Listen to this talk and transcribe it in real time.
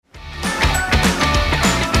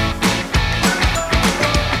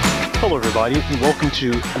Hello, everybody, and welcome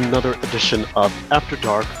to another edition of After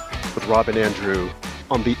Dark with Rob and Andrew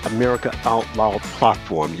on the America Out Loud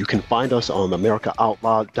platform. You can find us on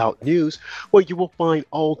americaoutloud.news, where you will find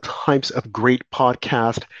all types of great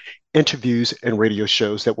podcast interviews and radio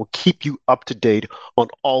shows that will keep you up to date on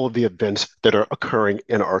all of the events that are occurring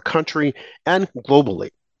in our country and globally.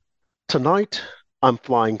 Tonight, I'm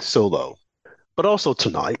flying solo, but also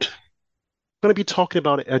tonight, I'm going to be talking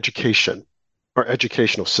about education, our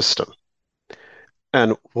educational system,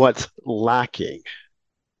 and what's lacking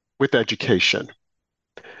with education.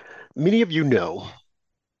 Many of you know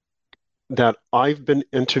that I've been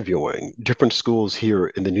interviewing different schools here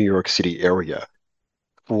in the New York City area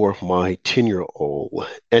for my 10-year-old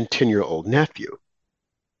and 10-year-old nephew,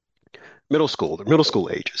 middle school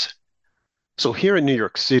ages. So here in New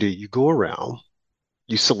York City, you go around,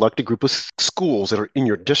 you select a group of schools that are in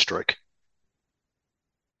your district,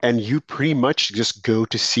 and you pretty much just go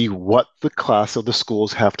to see what the class of the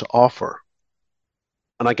schools have to offer.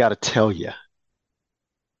 And I got to tell you,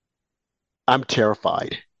 I'm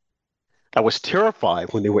terrified. I was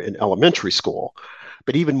terrified when they were in elementary school,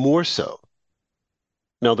 but even more so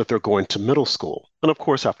now that they're going to middle school. And of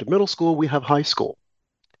course, after middle school, we have high school.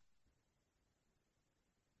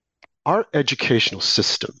 Our educational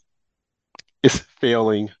system is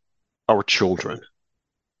failing our children.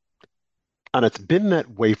 And it's been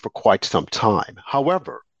that way for quite some time.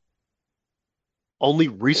 However, only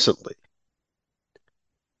recently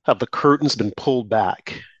have the curtains been pulled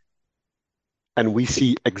back and we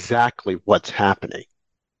see exactly what's happening.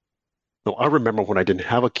 Now, I remember when I didn't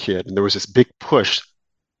have a kid, and there was this big push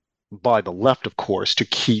by the left, of course, to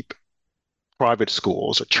keep private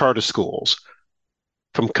schools or charter schools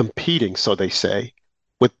from competing, so they say,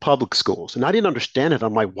 with public schools. And I didn't understand it.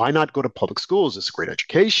 I'm like, why not go to public schools? It's a great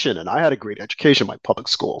education. And I had a great education by public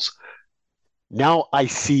schools. Now I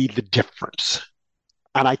see the difference.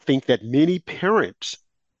 And I think that many parents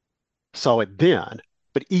saw it then,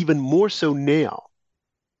 but even more so now,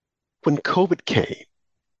 when COVID came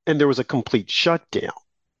and there was a complete shutdown,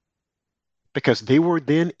 because they were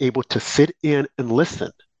then able to sit in and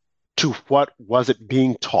listen to what was it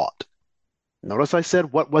being taught. Notice I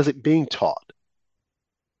said, what was it being taught?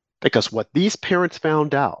 Because what these parents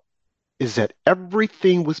found out is that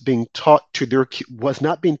everything was not being taught to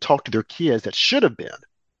their kids that should have been,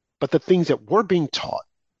 but the things that were being taught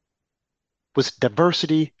was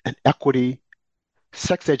diversity and equity,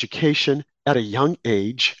 sex education at a young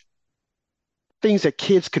age, things that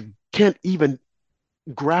kids can't even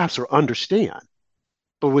grasp or understand,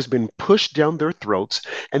 but was being pushed down their throats.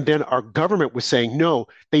 And then our government was saying, no,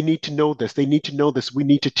 they need to know this. They need to know this. We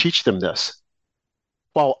need to teach them this.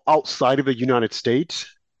 While outside of the United States,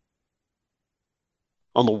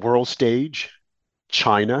 on the world stage,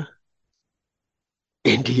 China,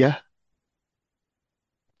 India,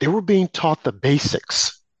 they were being taught the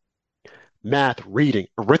basics, math, reading,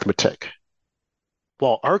 arithmetic,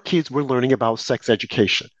 while our kids were learning about sex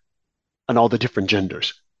education and all the different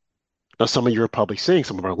genders. Now, some of you are probably saying,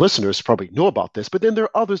 some of our listeners probably know about this, but then there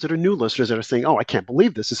are others that are new listeners that are saying, oh, I can't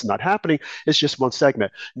believe this. This is not happening. It's just one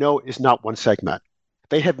segment. No, it's not one segment.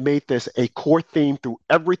 They have made this a core theme through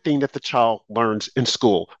everything that the child learns in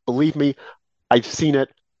school. Believe me, I've seen it.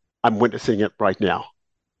 I'm witnessing it right now.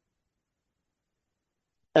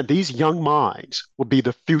 And these young minds will be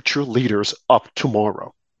the future leaders of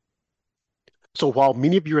tomorrow. So while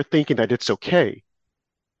many of you are thinking that it's okay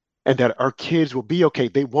and that our kids will be okay,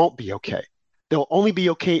 they won't be okay. They'll only be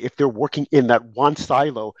okay if they're working in that one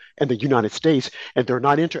silo in the United States and they're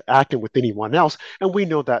not interacting with anyone else. And we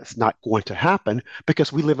know that's not going to happen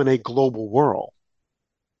because we live in a global world.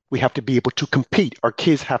 We have to be able to compete. Our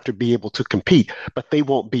kids have to be able to compete, but they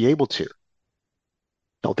won't be able to.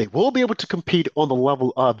 No, they will be able to compete on the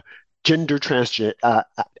level of gender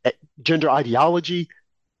ideology,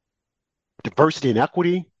 diversity and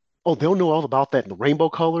equity. Oh, they'll know all about that in the rainbow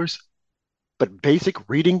colors, but basic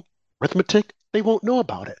reading, arithmetic, they won't know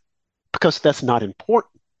about it because that's not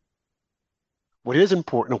important. What is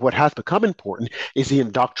important and what has become important is the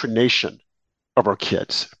indoctrination of our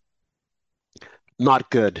kids. Not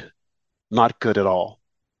good, not good at all.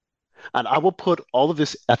 And I will put all of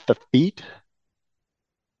this at the feet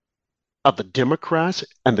of the Democrats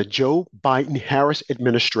and the Joe Biden-Harris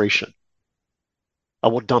administration. I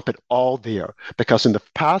will dump it all there because in the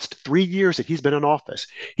past 3 years that he's been in office,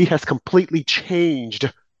 he has completely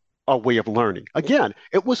changed our way of learning. Again,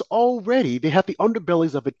 it was already, they had the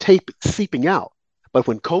underbellies of a tape seeping out. But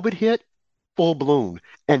when COVID hit, full blown.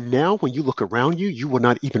 And now when you look around you, you will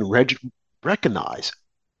not even recognize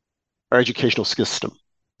our educational system,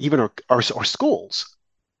 even our schools.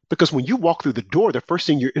 Because when you walk through the door, the first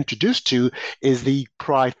thing you're introduced to is the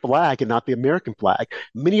pride flag and not the American flag.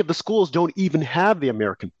 Many of the schools don't even have the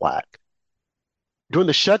American flag. During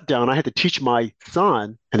the shutdown, I had to teach my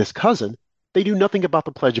son and his cousin. They knew nothing about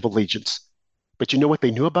the Pledge of Allegiance. But you know what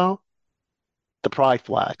they knew about? The pride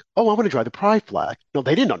flag. Oh, I want to drive the pride flag. No,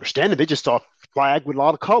 they didn't understand it. They just saw a flag with a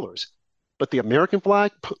lot of colors. But the American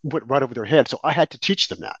flag went right over their head. So I had to teach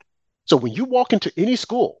them that. So when you walk into any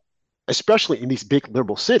school, especially in these big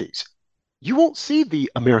liberal cities, you won't see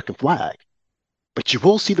the American flag, but you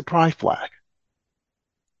will see the pride flag.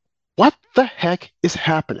 What the heck is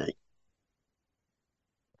happening?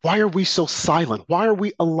 Why are we so silent? Why are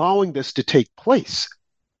we allowing this to take place?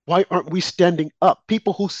 Why aren't we standing up?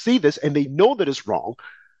 People who see this and they know that it's wrong,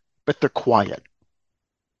 but they're quiet.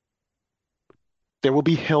 There will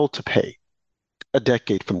be hell to pay a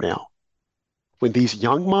decade from now when these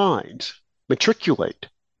young minds matriculate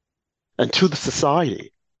into the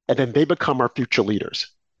society and then they become our future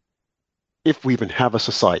leaders, if we even have a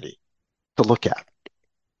society to look at.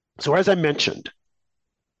 So, as I mentioned,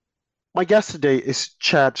 my guest today is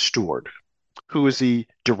Chad Stewart, who is the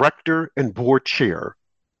director and board chair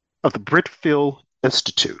of the Britfield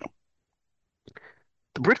Institute.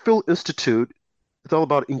 The Britfield Institute is all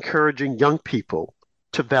about encouraging young people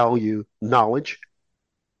to value knowledge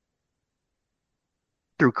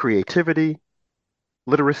through creativity,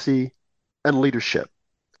 literacy, and leadership.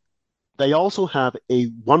 They also have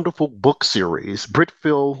a wonderful book series,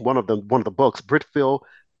 Britfield, one of the books, Britfield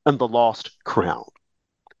and the Lost Crown.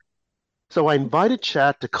 So I invited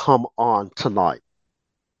Chad to come on tonight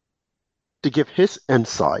to give his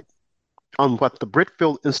insight on what the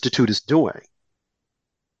Britfield Institute is doing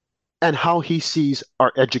and how he sees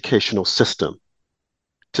our educational system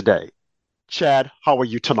today. Chad, how are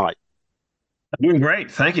you tonight? I'm doing great.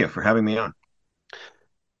 Thank you for having me on.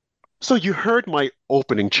 So you heard my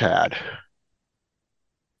opening, Chad.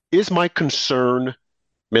 Is my concern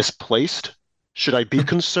misplaced? Should I be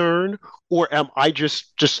concerned? Or am I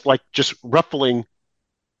just ruffling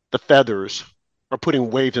the feathers or putting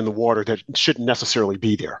waves in the water that shouldn't necessarily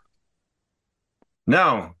be there?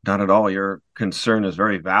 No, not at all. Your concern is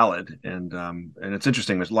very valid, and it's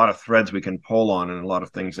interesting. There's a lot of threads we can pull on, and a lot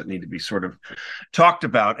of things that need to be sort of talked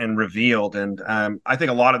about and revealed. And I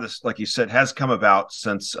think a lot of this, like you said, has come about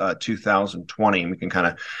since 2020, and we can kind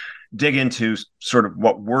of dig into sort of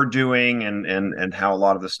what we're doing and how a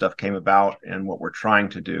lot of this stuff came about and what we're trying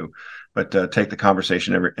to do. But take the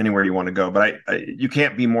conversation anywhere you want to go. But you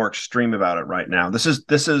can't be more extreme about it right now. This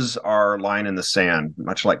is our line in the sand,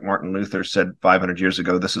 much like Martin Luther said 500 years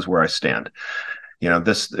ago. This is where I stand.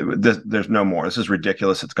 This there's no more. This is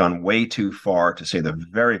ridiculous. It's gone way too far, to say the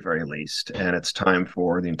very, very least. And it's time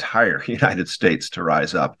for the entire United States to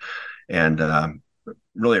rise up and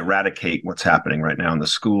really eradicate what's happening right now in the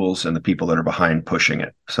schools and the people that are behind pushing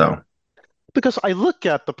it. So, Because I look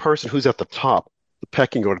at the person who's at the top, the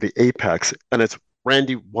pecking order, the apex, and it's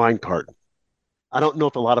Randy Weingarten. I don't know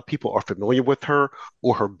if a lot of people are familiar with her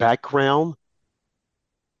or her background,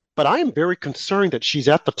 but I am very concerned that she's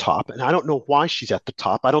at the top, and I don't know why she's at the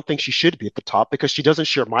top. I don't think she should be at the top because she doesn't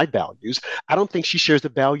share my values. I don't think she shares the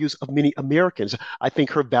values of many Americans. I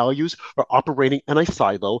think her values are operating in a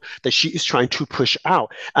silo that she is trying to push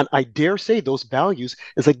out. And I dare say those values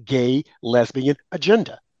is a gay, lesbian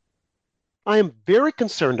agenda. I am very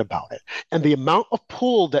concerned about it. And the amount of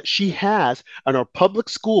pull that she has in our public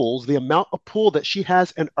schools, the amount of pull that she has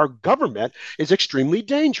in our government is extremely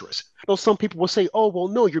dangerous. Now, some people will say, oh, well,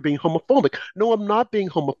 no, you're being homophobic. No, I'm not being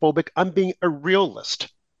homophobic. I'm being a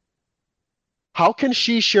realist. How can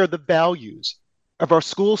she share the values of our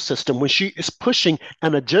school system when she is pushing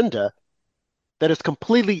an agenda that is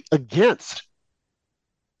completely against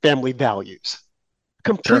family values,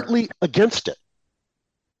 sure. completely against it?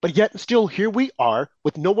 But yet still here we are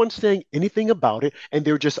with no one saying anything about it, and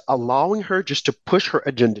they're just allowing her just to push her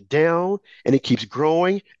agenda down, and it keeps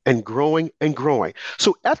growing and growing and growing.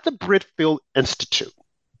 So at the Britfield Institute,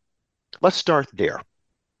 let's start there.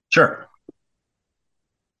 Sure.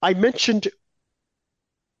 I mentioned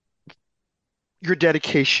your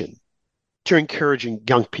dedication to encouraging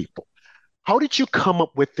young people. How did you come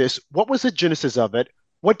up with this? What was the genesis of it?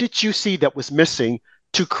 What did you see that was missing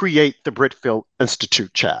to create the Britfield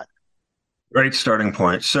Institute, Chad? Great starting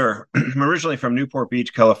point, sir. I'm originally from Newport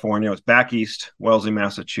Beach, California. I was back east, Wellesley,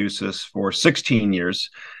 Massachusetts, for 16 years.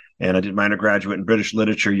 And I did my undergraduate in British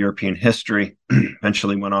literature, European history.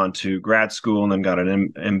 Eventually went on to grad school and then got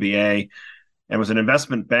an MBA and was an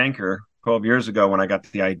investment banker 12 years ago when I got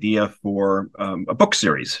the idea for a book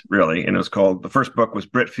series, really. And it was called, the first book was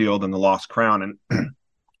Britfield and the Lost Crown. And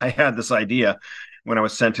I had this idea when I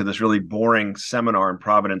was sent to this really boring seminar in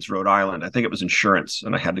Providence, Rhode Island. I think it was insurance,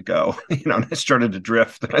 and I had to go. And I started to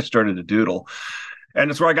drift, and I started to doodle,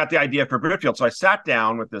 and it's where I got the idea for Britfield. So I sat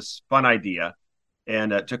down with this fun idea,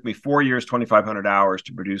 and it took me 4 years, 2,500 hours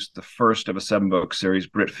to produce the first of a 7-book series,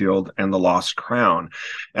 Britfield and the Lost Crown.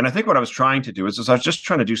 And I think what I was trying to do is I was just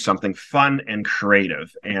trying to do something fun and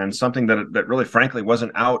creative, and something that really, frankly,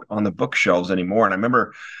 wasn't out on the bookshelves anymore. And I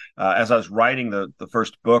remember as I was writing the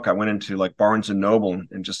first book, I went into like Barnes and Noble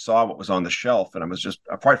and just saw what was on the shelf, and I was just,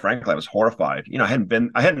 quite frankly, I was horrified. I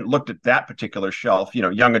hadn't looked at that particular shelf,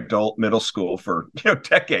 young adult, middle school for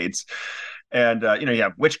decades. And you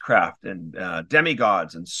have witchcraft and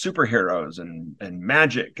demigods and superheroes and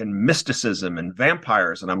magic and mysticism and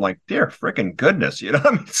vampires, and I'm like, dear freaking goodness,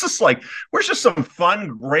 it's just like, where's just some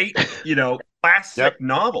fun, great, classic Yep.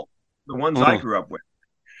 novel, the ones I grew up with.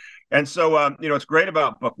 And so, what's great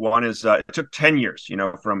about book one is it took 10 years,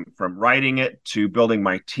 from writing it to building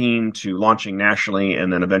my team to launching nationally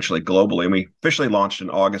and then eventually globally. And we officially launched in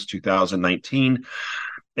August 2019.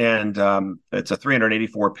 And it's a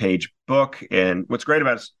 384-page book. And what's great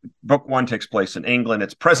about it is book one takes place in England.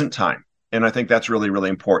 It's present time. And I think that's really, really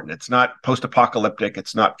important. It's not post-apocalyptic.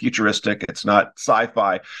 It's not futuristic. It's not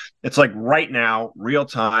sci-fi. It's like right now, real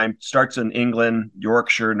time, starts in England,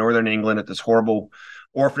 Yorkshire, Northern England, at this horrible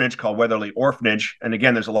orphanage called Weatherly Orphanage. And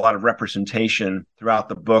again, there's a lot of representation throughout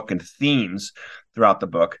the book and themes throughout the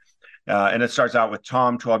book. And it starts out with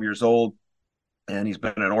Tom, 12 years old. And he's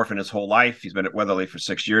been an orphan his whole life. He's been at Weatherly for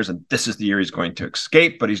 6 years, and this is the year he's going to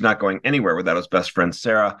escape, but he's not going anywhere without his best friend,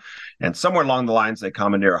 Sarah. And somewhere along the lines, they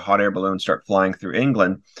commandeer a hot air balloon, start flying through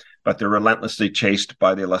England, but they're relentlessly chased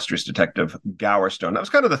by the illustrious detective Gowerstone. That was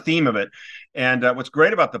kind of the theme of it. And what's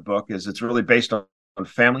great about the book is it's really based on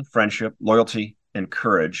family, friendship, loyalty, and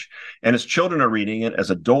courage. And as children are reading it,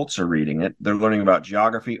 as adults are reading it, they're learning about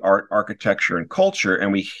geography, art, architecture, and culture.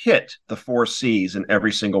 And we hit the 4 C's in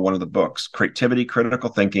every single one of the books: creativity, critical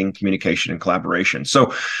thinking, communication, and collaboration.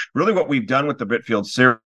 So really what we've done with the Britfield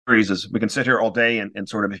series is we can sit here all day and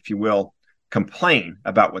sort of, if you will, complain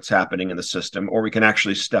about what's happening in the system, or we can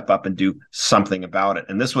actually step up and do something about it.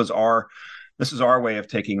 And this is our way of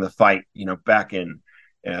taking the fight, back in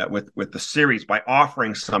with the series, by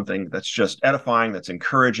offering something that's just edifying, that's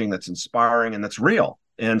encouraging, that's inspiring, and that's real.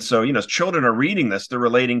 And so, as children are reading this, they're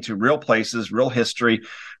relating to real places, real history,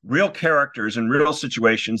 real characters, and real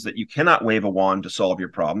situations that you cannot wave a wand to solve your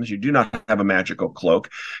problems. You do not have a magical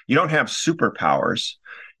cloak. You don't have superpowers.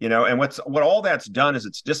 And what all that's done is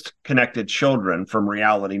it's disconnected children from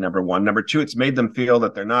reality, number one. Number two, it's made them feel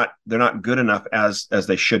that they're not good enough as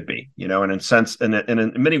they should be. And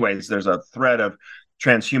in many ways, there's a thread of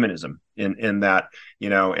transhumanism in that,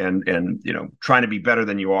 and trying to be better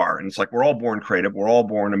than you are. And it's like, we're all born creative. We're all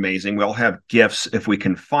born amazing. We all have gifts if we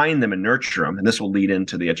can find them and nurture them. And this will lead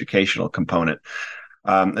into the educational component.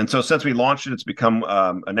 And so since we launched it, it's become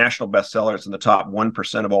a national bestseller. It's in the top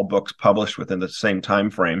 1% of all books published within the same time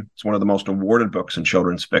frame. It's one of the most awarded books in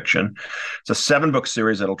children's fiction. It's a 7-book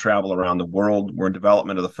series that'll travel around the world. We're in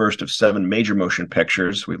development of the first of 7 major motion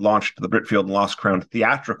pictures. We launched the Britfield and Lost Crown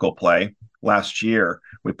theatrical play last year.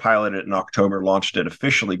 We piloted it in October, launched it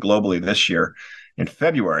officially globally this year in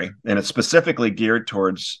February. And it's specifically geared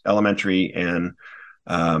towards elementary and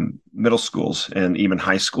middle schools and even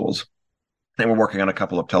high schools. And we're working on a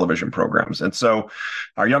couple of television programs. And so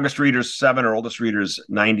our youngest readers, 7, our oldest readers,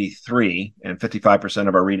 93, and 55%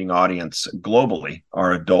 of our reading audience globally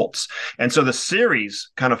are adults. And so the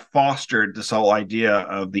series kind of fostered this whole idea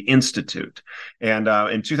of the Institute. And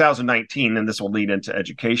in 2019, and this will lead into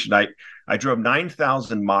education, I drove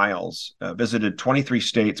 9,000 miles, visited 23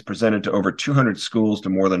 states, presented to over 200 schools to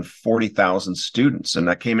more than 40,000 students. And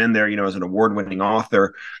I came in there, as an award-winning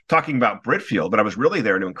author talking about Britfield, but I was really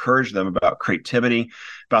there to encourage them about creativity,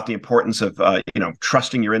 about the importance of,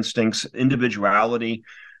 trusting your instincts, individuality,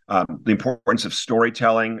 the importance of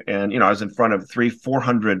storytelling. And, I was in front of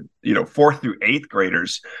 400, 4th through 8th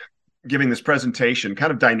graders giving this presentation,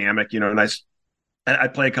 kind of dynamic, nice. I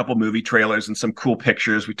play a couple movie trailers and some cool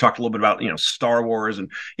pictures. We talked a little bit about, Star Wars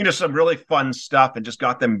and, some really fun stuff, and just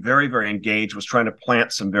got them very, very engaged, was trying to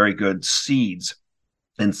plant some very good seeds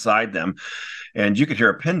inside them. And you could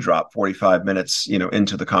hear a pin drop 45 minutes,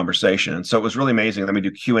 into the conversation. And so it was really amazing. Then we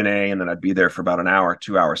do Q&A, and then I'd be there for about an hour,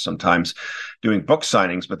 2 hours sometimes doing book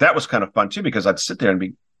signings. But that was kind of fun too, because I'd sit there and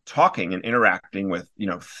be talking and interacting with,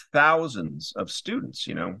 thousands of students,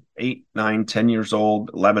 8, 9, 10 years old,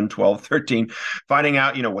 11, 12, 13, finding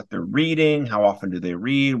out, what they're reading, how often do they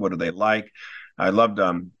read, what do they like. I loved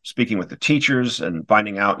speaking with the teachers and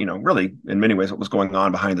finding out, really in many ways what was going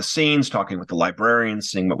on behind the scenes, talking with the librarians,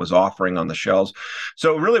 seeing what was offering on the shelves.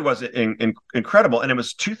 So it really was incredible. And it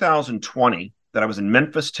was 2020 that I was in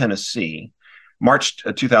Memphis, Tennessee, March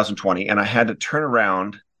 2020, and I had to turn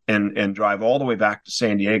around and drive all the way back to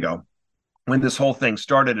San Diego when this whole thing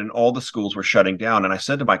started and all the schools were shutting down. And I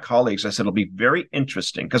said to my colleagues, I said, it'll be very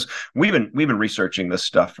interesting because we've been researching this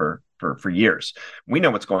stuff for years. We know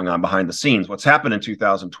what's going on behind the scenes. What's happened in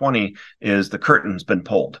 2020 is the curtain's been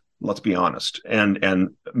pulled. Let's be honest. And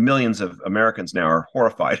millions of Americans now are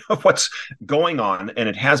horrified of what's going on. And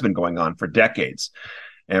it has been going on for decades.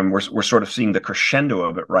 And we're sort of seeing the crescendo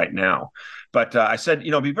of it right now. But I said,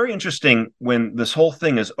 it'd be very interesting when this whole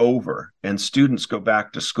thing is over and students go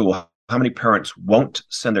back to school, how many parents won't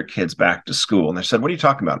send their kids back to school? And they said, what are you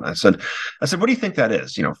talking about? And I said, what do you think that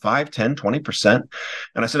is? 5, 10, 20%?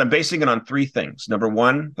 And I said, I'm basing it on 3 things. Number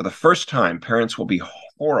one, for the first time, parents will be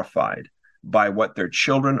horrified by what their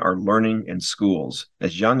children are learning in schools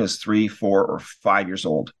as young as 3, 4, or 5 years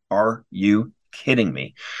old. Are you kidding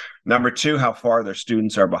me? Number 2, how far their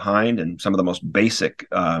students are behind in some of the most basic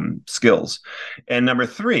skills. And number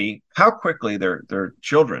 3, how quickly their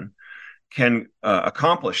children can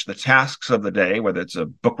accomplish the tasks of the day, whether it's a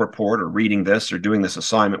book report or reading this or doing this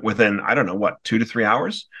assignment within, 2 to 3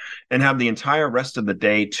 hours, and have the entire rest of the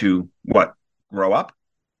day to grow up,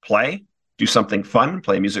 play, do something fun,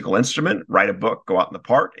 play a musical instrument, write a book, go out in the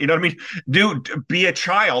park. You know what I mean? Be a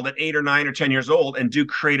child at 8 or 9 or 10 years old and do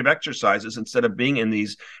creative exercises instead of being in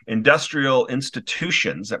these industrial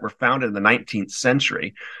institutions that were founded in the 19th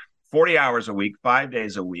century, 40 hours a week, 5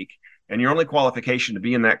 days a week. And your only qualification to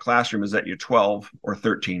be in that classroom is that you're 12 or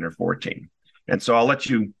 13 or 14. And so I'll let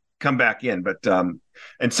you come back in. But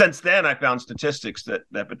and since then, I found statistics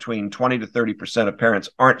that between 20 to 30% of parents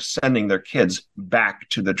aren't sending their kids back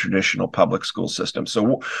to the traditional public school system.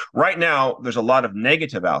 So right now, there's a lot of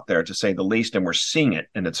negative out there, to say the least, and we're seeing it,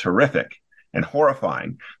 and it's horrific and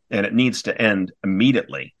horrifying, and it needs to end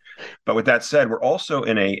immediately. But with that said, we're also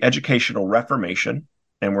in an educational reformation,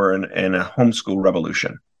 and we're in a homeschool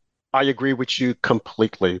revolution. I agree with you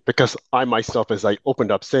completely because I myself, as I opened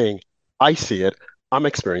up saying, I see it, I'm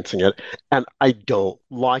experiencing it, and I don't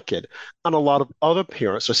like it. And a lot of other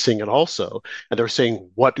parents are seeing it also. And they're saying,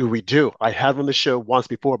 what do we do? I had on the show once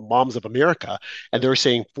before, Moms of America, and they're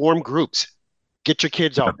saying, form groups, get your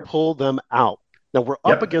kids out, pull them out. Now, we're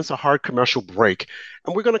up against a hard commercial break,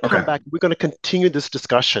 and we're going to come back. We're going to continue this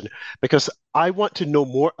discussion because I want to know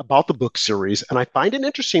more about the book series. And I find it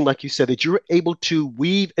interesting, like you said, that you're able to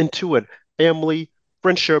weave into it family,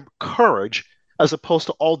 friendship, courage, as opposed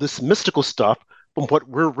to all this mystical stuff from what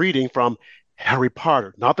we're reading from Harry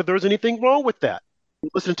Potter. Not that there's anything wrong with that.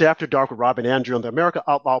 Listen to After Dark with Rob and Andrew on the America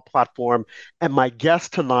Out Loud platform. And my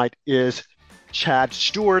guest tonight is Chad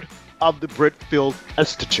Stewart of the Britfield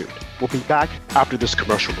Institute. We'll be back after this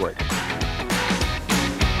commercial break.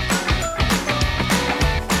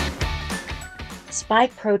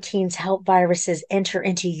 Spike proteins help viruses enter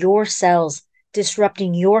into your cells,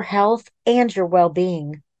 disrupting your health and your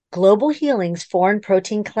well-being. Global Healing's Foreign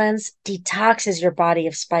Protein Cleanse detoxes your body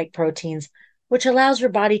of spike proteins, which allows your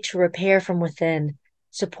body to repair from within,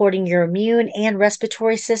 supporting your immune and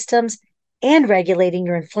respiratory systems and regulating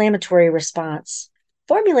your inflammatory response.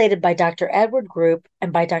 Formulated by Dr. Edward Group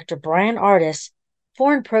and by Dr. Brian Ardis,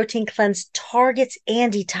 Foreign Protein Cleanse targets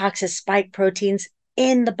and detoxes spike proteins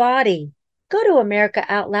in the body. Go to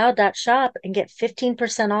americaoutloud.shop and get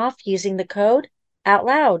 15% off using the code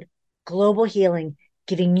OUTLOUD. Global Healing,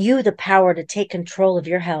 giving you the power to take control of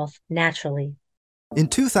your health naturally. In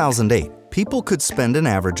 2008, people could spend an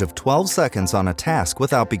average of 12 seconds on a task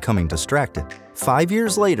without becoming distracted. 5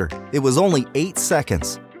 years later, it was only 8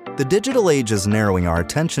 seconds. The digital age is narrowing our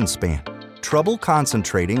attention span. Trouble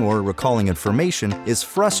concentrating or recalling information is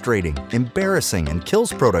frustrating, embarrassing, and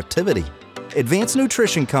kills productivity. Advanced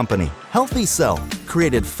nutrition company Healthy Cell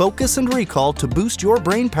created Focus and Recall to boost your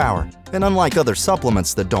brain power. And unlike other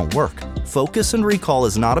supplements that don't work, Focus and Recall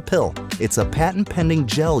is not a pill. It's a patent-pending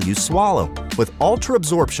gel you swallow with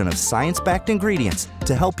ultra-absorption of science-backed ingredients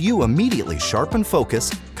to help you immediately sharpen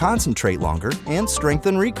focus, concentrate longer, and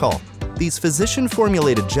strengthen recall. These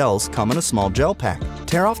physician-formulated gels come in a small gel pack.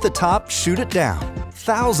 Tear off the top, shoot it down.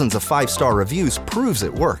 Thousands of 5-star reviews proves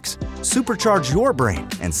it works. Supercharge your brain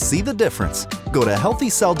and see the difference. Go to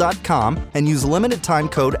healthycell.com and use limited time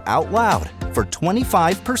code OUTLOUD for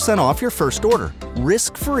 25% off your first order.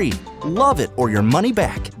 Risk-free. Love it or your money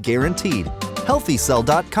back. Guaranteed.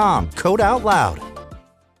 Healthycell.com, code OUTLOUD.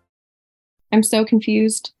 I'm so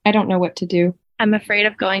confused. I don't know what to do. I'm afraid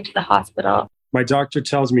of going to the hospital. My doctor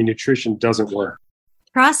tells me nutrition doesn't work.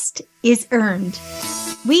 Trust is earned.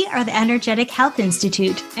 We are the Energetic Health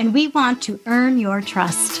Institute, and we want to earn your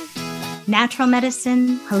trust. Natural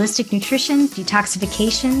medicine, holistic nutrition,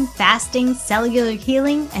 detoxification, fasting, cellular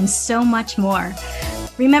healing, and so much more.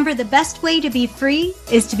 Remember, the best way to be free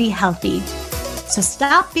is to be healthy. So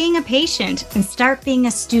stop being a patient and start being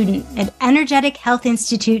a student at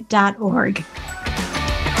energetichealthinstitute.org.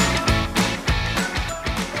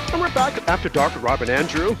 And we're back After Dark with Rob and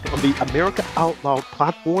Andrew on the America Out Loud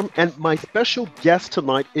platform. And my special guest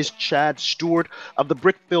tonight is Chad Stewart of the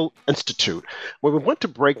Britfield Institute. When we went to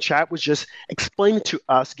break, Chad was just explaining to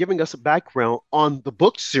us, giving us a background on the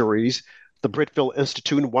book series, the Britfield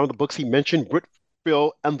Institute. And one of the books he mentioned,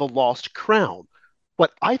 Britfield and the Lost Crown.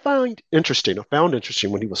 What I found interesting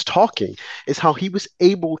when he was talking is how he was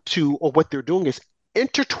able to, or what they're doing is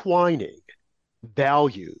intertwining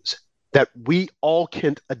values that we all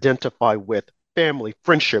can identify with: family,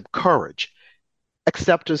 friendship, courage,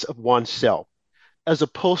 acceptance of oneself, as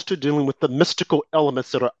opposed to dealing with the mystical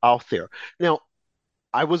elements that are out there. Now,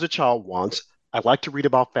 I was a child once. I like to read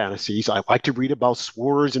about fantasies. I like to read about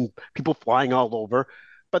swords and people flying all over,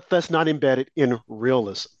 but that's not embedded in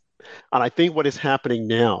realism. And I think what is happening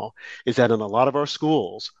now is that in a lot of our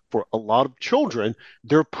schools, for a lot of children,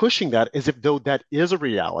 they're pushing that as if though that is a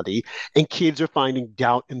reality, and kids are finding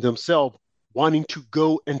doubt in themselves, wanting to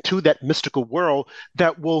go into that mystical world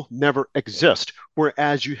that will never exist.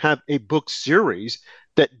 Whereas you have a book series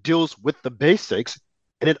that deals with the basics,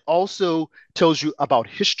 and it also tells you about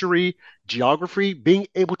history, geography, being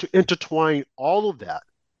able to intertwine all of that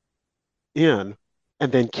in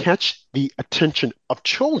and then catch the attention of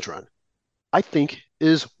children, I think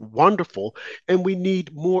is wonderful. And we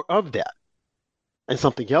need more of that. And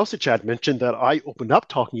something else that Chad mentioned that I opened up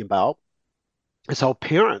talking about is how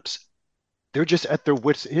parents, they're just at their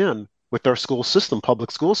wits' end with our school system, public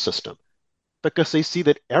school system, because they see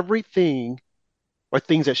that everything or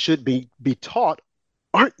things that should be taught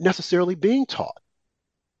aren't necessarily being taught.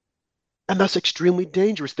 And that's extremely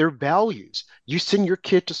dangerous. Their values. You send your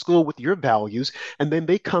kid to school with your values, and then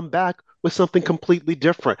they come back with something completely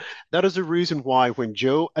different. That is the reason why when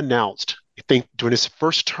Joe announced, I think during his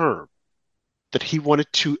first term, that he wanted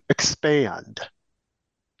to expand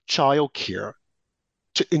childcare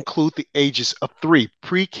to include the ages of 3,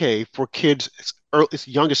 pre-K for kids as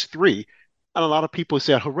young as 3. And a lot of people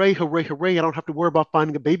said, hooray, hooray, hooray, I don't have to worry about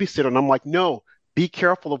finding a babysitter. And I'm like, no, be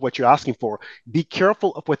careful of what you're asking for. Be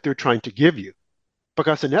careful of what they're trying to give you.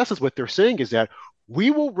 Because in essence, what they're saying is that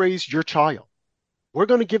we will raise your child. We're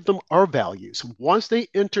going to give them our values. Once they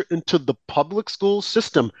enter into the public school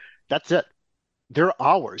system, that's it. They're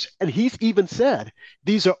ours. And he's even said,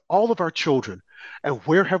 these are all of our children. And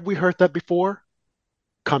where have we heard that before?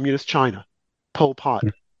 Communist China, Pol Pot.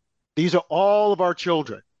 These are all of our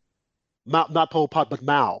children. Not Pol Pot, but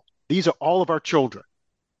Mao. These are all of our children.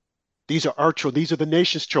 These are our children. These are the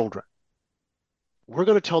nation's children. We're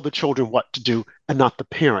going to tell the children what to do and not the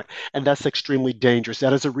parent. And that's extremely dangerous.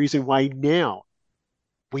 That is a reason why now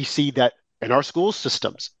we see that in our school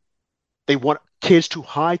systems, they want kids to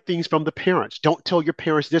hide things from the parents. Don't tell your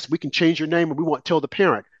parents this. We can change your name and we won't tell the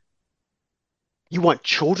parent. You want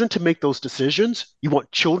children to make those decisions? You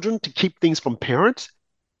want children to keep things from parents?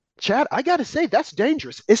 Chad, I got to say, that's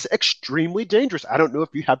dangerous. It's extremely dangerous. I don't know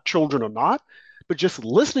if you have children or not, but just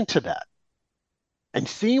listening to that and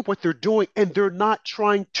seeing what they're doing, and they're not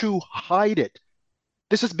trying to hide it.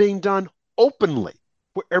 This is being done openly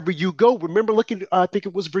wherever you go. Remember looking, I think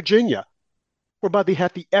it was Virginia, whereby they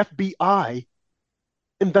had the FBI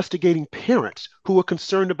investigating parents who were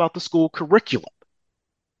concerned about the school curriculum.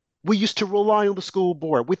 We used to rely on the school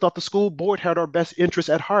board. We thought the school board had our best interests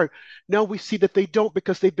at heart. Now we see that they don't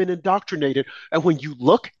because they've been indoctrinated. And when you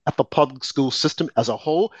look at the public school system as a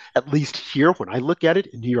whole, at least here, when I look at it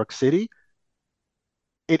in New York City,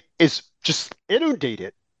 it is just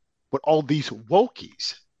inundated with all these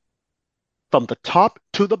wokies from the top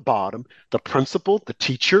to the bottom, the principal, the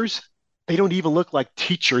teachers. They don't even look like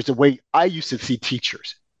teachers the way I used to see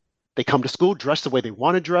teachers. They come to school dressed the way they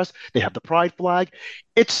want to dress. They have the pride flag.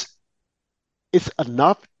 It's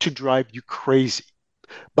enough to drive you crazy,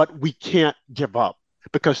 but we can't give up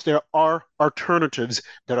because there are alternatives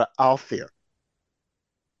that are out there.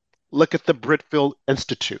 Look at the Britfield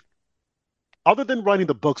Institute. Other than writing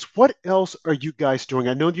the books, what else are you guys doing?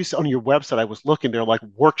 I know you said on your website, I was looking there, like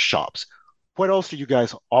workshops. What else do you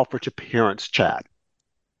guys offer to parents, Chad?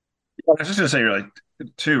 I was just going to say, really,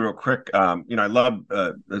 too, real quick. I love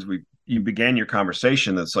as we you began your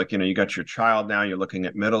conversation, that's like, you got your child now, you're looking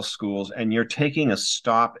at middle schools, and you're taking a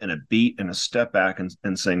stop and a beat and a step back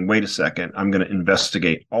and saying, wait a second, I'm going to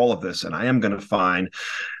investigate all of this, and I am going to find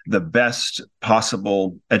the best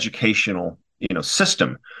possible educational,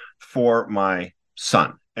 system for my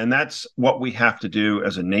son. And that's what we have to do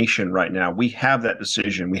as a nation right now. We have that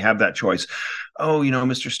decision. We have that choice. Oh,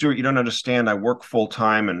 Mr. Stewart, you don't understand. I work full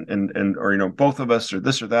time, and or both of us, or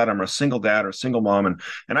this or that. I'm a single dad or a single mom,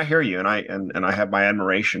 and I hear you, and I have my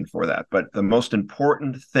admiration for that. But the most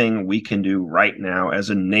important thing we can do right now as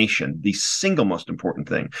a nation, the single most important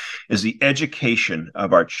thing, is the education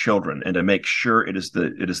of our children, and to make sure it is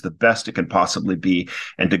the best it can possibly be,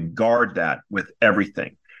 and to guard that with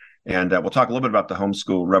everything. And we'll talk a little bit about the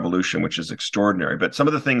homeschool revolution, which is extraordinary. But some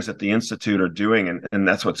of the things that the Institute are doing, and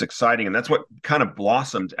that's what's exciting, and that's what kind of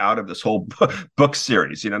blossomed out of this whole book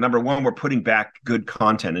series. Number one, we're putting back good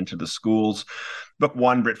content into the schools. Book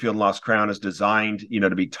one, Britfield and Lost Crown, is designed,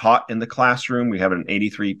 to be taught in the classroom. We have an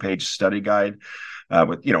 83-page study guide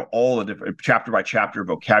with, all the different chapter by chapter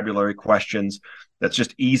vocabulary questions. That's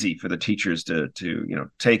just easy for the teachers to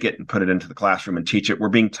take it and put it into the classroom and teach it. We're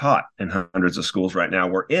being taught in hundreds of schools right now.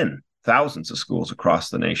 We're in thousands of schools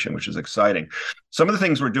across the nation, which is exciting. Some of the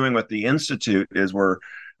things we're doing with the Institute is we're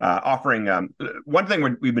offering one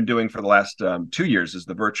thing we've been doing for the last 2 years is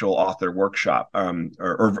the virtual author workshop,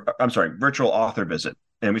 virtual author visit.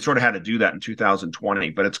 And we sort of had to do that in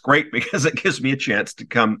 2020, but it's great because it gives me a chance to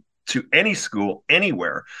come to any school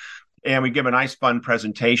anywhere. And we give a nice, fun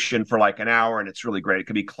presentation for like an hour, and it's really great. It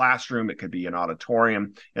could be classroom, it could be an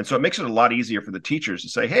auditorium. And so it makes it a lot easier for the teachers to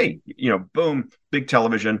say, hey, boom, big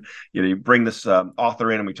television, you bring this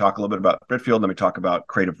author in, and we talk a little bit about Britfield, then we talk about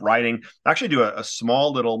creative writing. I actually do a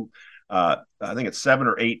small little, I think it's 7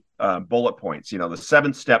 or 8 bullet points, the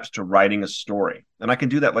 7 steps to writing a story. And I can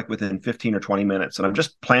do that like within 15 or 20 minutes. And I'm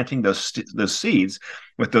just planting those seeds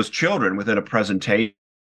with those children within a presentation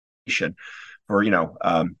for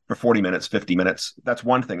 40 minutes, 50 minutes. That's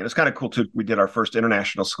one thing. And it's kind of cool too. We did our first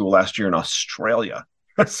international school last year in Australia.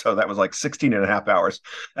 So that was like 16 and a half hours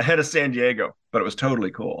ahead of San Diego, but it was totally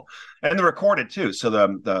cool. And they're recorded too. So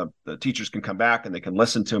the teachers can come back and they can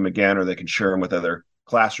listen to them again, or they can share them with other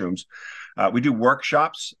classrooms. We do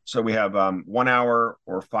workshops. So we have 1 hour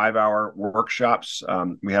or 5 hour workshops.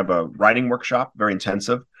 We have a writing workshop, very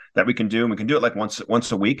intensive, that we can do. And we can do it like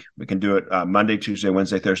once a week. We can do it Monday, Tuesday,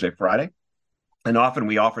 Wednesday, Thursday, Friday. And often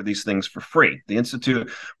we offer these things for free. The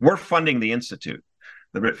Institute, we're funding the Institute,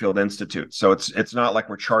 the Britfield Institute. So it's not like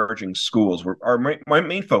we're charging schools. Our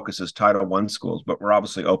main focus is Title I schools, but we're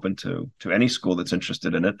obviously open to any school that's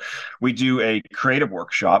interested in it. We do a creative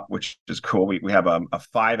workshop, which is cool. We have a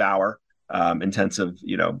 5-hour intensive,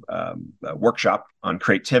 workshop on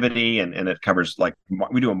creativity, and it covers, like,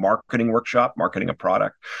 we do a marketing workshop, marketing a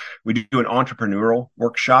product. We do an entrepreneurial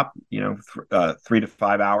workshop, 3 to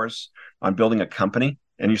 5 hours on building a company.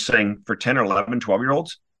 And you're saying for 10 or 11,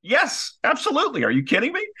 12-year-olds? Yes, absolutely. Are you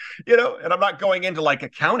kidding me? And I'm not going into like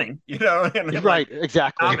accounting, and right,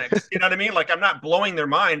 exactly. Economics, you know what I mean? Like, I'm not blowing their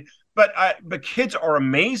mind, but kids are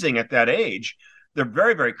amazing at that age. They're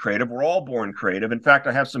very, very creative. We're all born creative. In fact,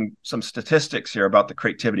 I have some statistics here about the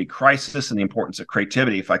creativity crisis and the importance of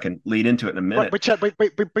creativity, if I can lead into it in a minute. But Chad, wait,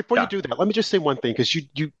 before you do that, let me just say one thing, because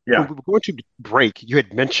when we were going to break, you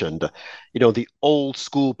had mentioned, the old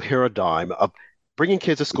school paradigm of bringing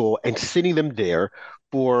kids to school and sitting them there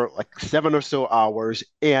for like 7 or so hours,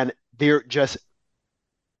 and they're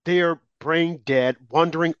brain dead,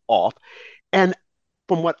 wandering off. And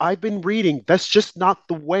from what I've been reading, that's just not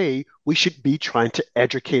the way we should be trying to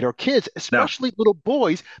educate our kids, especially little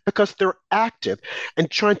boys, because they're active.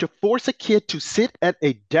 And trying to force a kid to sit at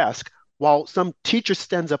a desk while some teacher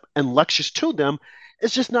stands up and lectures to them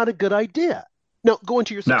is just not a good idea. Now, go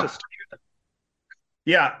into your statistics.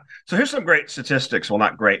 Yeah. So here's some great statistics. Well,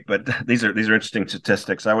 not great, but these are interesting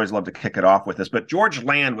statistics. I always love to kick it off with this. But George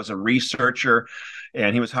Land was a researcher,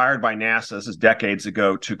 and he was hired by NASA, this is decades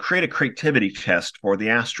ago, to create a creativity test for the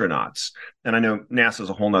astronauts. And I know NASA is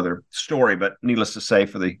a whole nother story, but needless to say,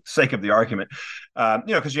 for the sake of the argument,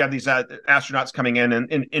 because you have these astronauts coming in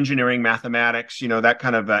engineering, mathematics, that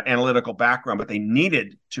kind of analytical background, but they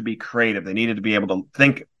needed to be creative. They needed to be able to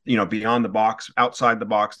think, beyond the box, outside the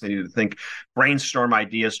box. They needed to think, brainstorm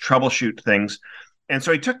ideas, troubleshoot things. And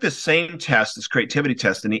so he took this same test, this creativity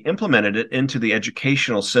test, and he implemented it into the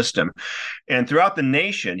educational system. And throughout the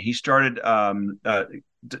nation, he started,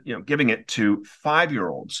 giving it to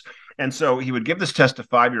 5-year-olds. And so he would give this test to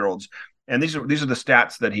 5-year-olds. And these are the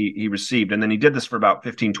stats that he received. And then he did this for about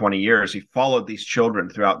 15, 20 years. He followed these children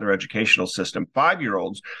throughout their educational system.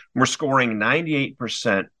 5-year-olds were scoring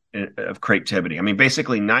 98% of creativity. I mean,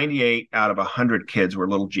 basically 98 out of 100 kids were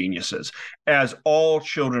little geniuses, as all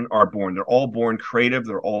children are born. They're all born creative.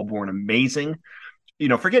 They're all born amazing.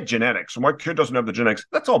 Forget genetics. So my kid doesn't have the genetics.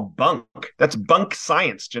 That's all bunk. That's bunk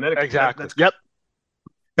science. Genetics. Exactly. That's Yep.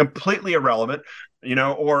 completely irrelevant.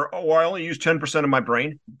 Or I only use 10% of my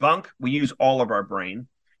brain. Bunk. We use all of our brain.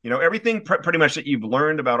 Everything pretty much that you've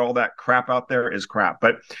learned about all that crap out there is crap.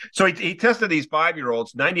 But so he tested these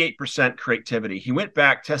 5-year-olds, 98% creativity. He went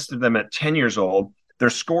back, tested them at 10 years old. Their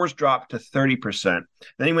scores dropped to 30%.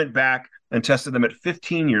 Then he went back and tested them at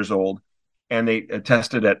 15 years old, and they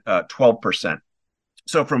tested at 12%.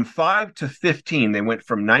 So from 5 to 15, they went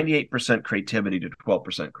from 98% creativity to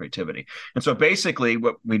 12% creativity. And so basically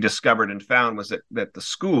what we discovered and found was that the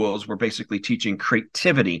schools were basically teaching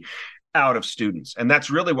creativity out of students. And that's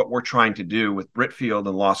really what we're trying to do with Britfield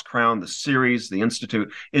and Lost Crown, the series, the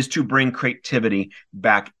Institute, is to bring creativity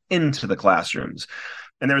back into the classrooms.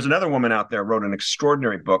 And there's another woman out there who wrote an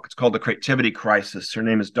extraordinary book. It's called The Creativity Crisis. Her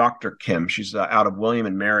name is Dr. Kim. She's out of William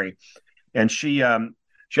and Mary. And she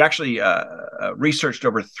actually researched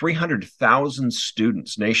over 300,000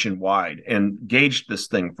 students nationwide and gauged this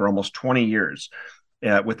thing for almost 20 years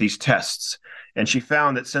with these tests. And she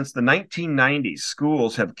found that since the 1990s,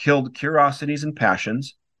 schools have killed curiosities and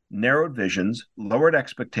passions, narrowed visions, lowered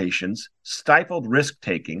expectations, stifled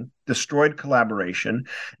risk-taking, destroyed collaboration,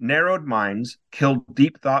 narrowed minds, killed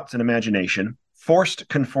deep thoughts and imagination, forced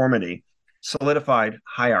conformity, solidified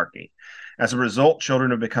hierarchy. As a result,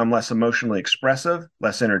 children have become less emotionally expressive,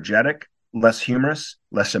 less energetic, less humorous,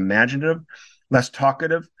 less imaginative, less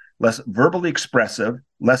talkative, less verbally expressive,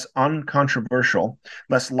 less uncontroversial,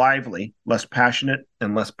 less lively, less passionate,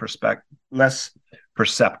 and less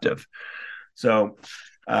perceptive. So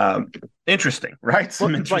interesting, right?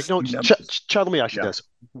 Well, right. No, Chad, let me ask you this.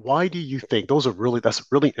 Why do you think that's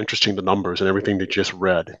really interesting, the numbers and everything they just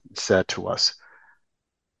said to us.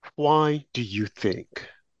 Why do you think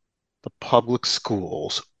the public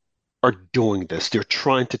schools are doing this? They're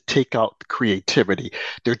trying to take out the creativity.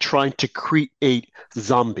 They're trying to create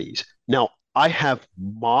zombies. Now, I have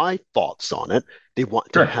my thoughts on it. They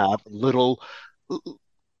want to have little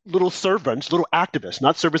servants, little activists,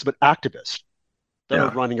 not servants, but activists that are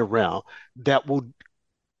running around that will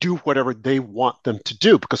do whatever they want them to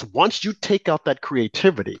do. Because once you take out that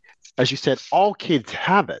creativity, as you said, all kids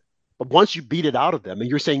have it. But once you beat it out of them and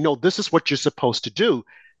you're saying, no, this is what you're supposed to do,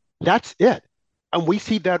 that's it. And we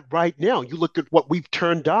see that right now. You look at what we've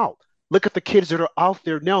turned out. Look at the kids that are out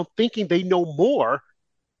there now thinking they know more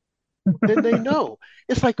than they know.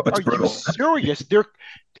 It's like, are you serious?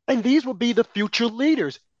 And these will be the future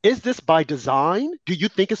leaders. Is this by design? Do you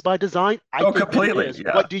think it's by design? I think completely. It is.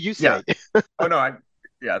 Yeah. What do you say? Yeah. Oh no,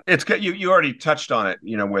 it's good. You already touched on it.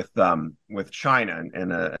 With China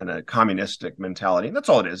and a communistic mentality. And that's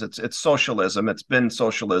all it is. It's socialism. It's been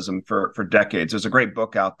socialism for decades. There's a great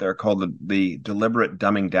book out there called the Deliberate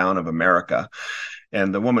Dumbing Down of America.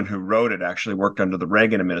 And the woman who wrote it actually worked under the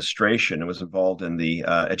Reagan administration and was involved in the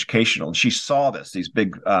educational. And she saw these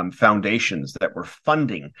big foundations that were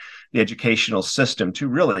funding the educational system to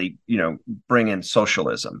really, bring in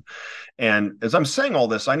socialism. And as I'm saying all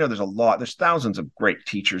this, I know there's thousands of great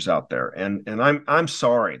teachers out there. And I'm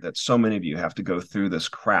sorry that so many of you have to go through this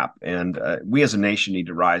crap. And we as a nation need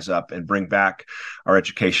to rise up and bring back our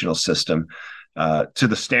educational system to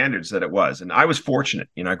the standards that it was. And I was fortunate.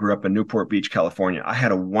 I grew up in Newport Beach, California. I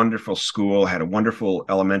had a wonderful school, I had a wonderful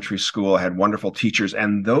elementary school, I had wonderful teachers.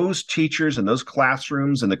 And those teachers and those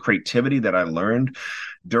classrooms and the creativity that I learned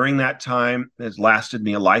during that time has lasted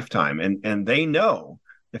me a lifetime. And they know,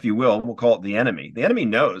 if you will, we'll call it the enemy. The enemy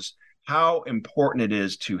knows how important it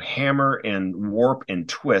is to hammer and warp and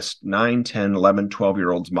twist 9, 10, 11,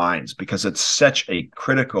 12-year-olds' minds, because it's such a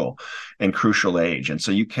critical and crucial age. And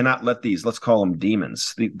so you cannot let these, let's call them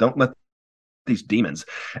demons, don't let these demons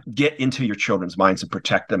get into your children's minds and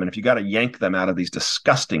protect them. And if you got to yank them out of these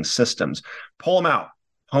disgusting systems, pull them out,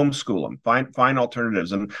 homeschool them, find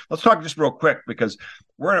alternatives. And let's talk just real quick, because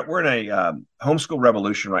we're in a homeschool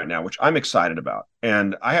revolution right now, which I'm excited about.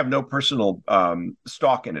 And I have no personal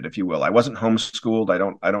stock in it, if you will. I wasn't homeschooled.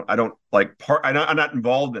 I'm not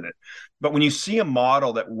involved in it. But when you see a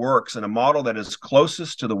model that works and a model that is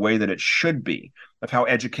closest to the way that it should be, of how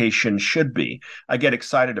education should be, I get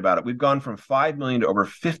excited about it. We've gone from 5 million to over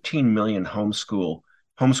 15 million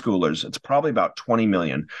homeschoolers. It's probably about 20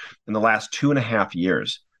 million in the last 2.5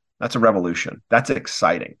 years. That's a revolution. That's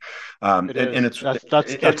exciting. That's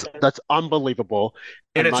unbelievable.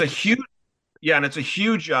 And it's a huge Yeah, and it's a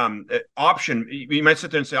huge option. You might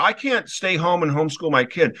sit there and say, I can't stay home and homeschool my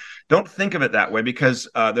kid. Don't think of it that way, because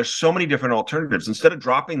there's so many different alternatives. Instead of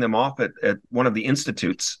dropping them off at one of the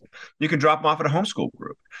institutes, you can drop them off at a homeschool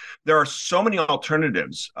group. There are so many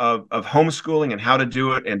alternatives of homeschooling and how to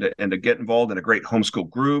do it, and to get involved in a great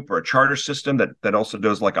homeschool group or a charter system that also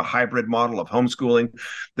does like a hybrid model of homeschooling.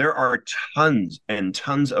 There are tons and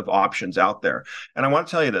tons of options out there. And I want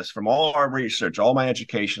to tell you this, from all our research, all my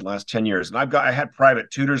education, last 10 years, and I had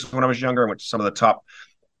private tutors when I was younger. I went to some of the top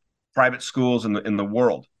private schools in the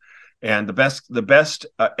world. And the best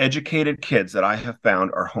educated kids that I have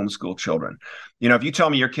found are homeschool children. If you tell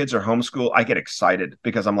me your kids are homeschool, I get excited,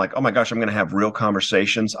 because I'm like, oh my gosh, I'm going to have real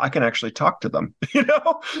conversations. I can actually talk to them, and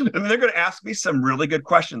they're going to ask me some really good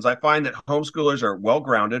questions. I find that homeschoolers are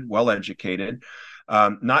well-grounded, well-educated,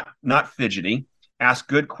 not fidgety, ask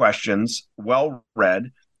good questions,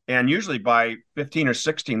 well-read, and usually by 15 or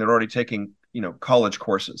 16, they're already taking college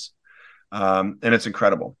courses. And it's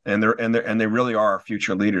incredible. And they really are our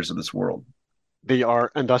future leaders of this world. They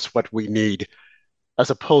are, and that's what we need, as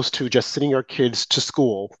opposed to just sending our kids to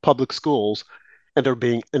school, public schools, and they're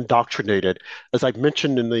being indoctrinated. As I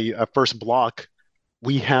mentioned in the first block,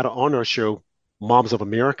 we had on our show Moms of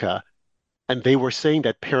America, and they were saying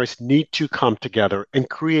that parents need to come together and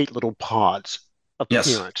create little pods of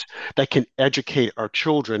Yes. parents that can educate our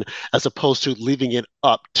children, as opposed to leaving it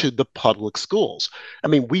up to the public schools. I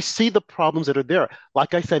mean, we see the problems that are there.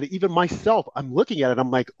 Like I said, even myself, I'm looking at it,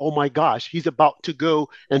 I'm like, oh my gosh, he's about to go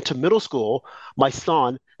into middle school, my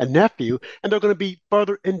son and nephew, and they're going to be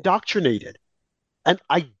further indoctrinated. And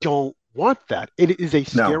I don't want that. It is a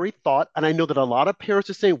No. scary thought. And I know that a lot of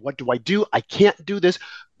parents are saying, what do I do? I can't do this.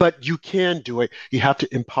 But you can do it. You have to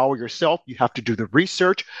empower yourself. You have to do the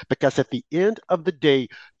research, because at the end of the day,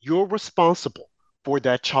 you're responsible for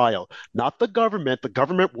that child, not the government. The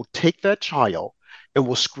government will take that child and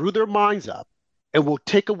will screw their minds up and will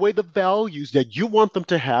take away the values that you want them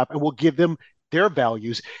to have and will give them their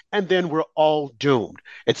values. And then we're all doomed.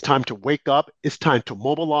 It's time to wake up. It's time to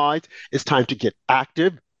mobilize. It's time to get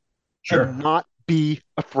active. Sure. And not be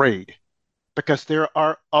afraid, because there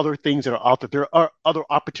are other things that are out there. There are other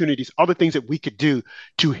opportunities, other things that we could do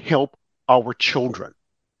to help our children.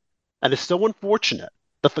 And it's so unfortunate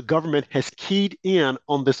that the government has keyed in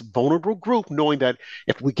on this vulnerable group, knowing that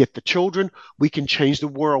if we get the children, we can change the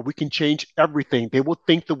world. We can change everything. They will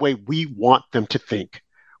think the way we want them to think.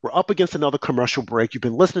 We're up against another commercial break. You've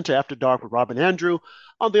been listening to After Dark with Rob and Andrew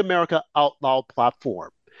on the America Out Loud platform.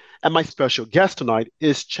 And my special guest tonight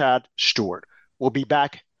is Chad Stewart. We'll be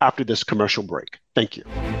back after this commercial break. Thank you.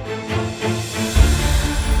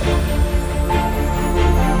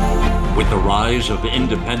 With the rise of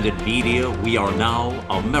independent media, we are now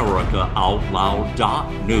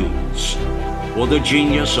AmericaOutloud.news. For the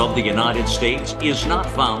genius of the United States is not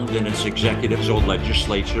found in its executives or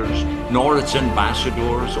legislatures, nor its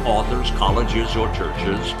ambassadors, authors, colleges, or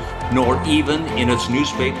churches, nor even in its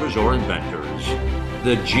newspapers or inventors.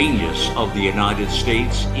 The genius of the United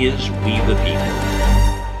States is we the people.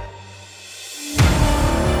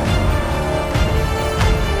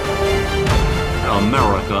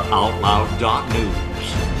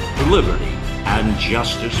 AmericaOutloud.news. Liberty and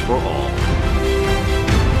justice for all.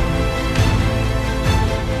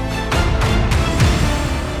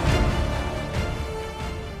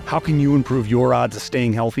 How can you improve your odds of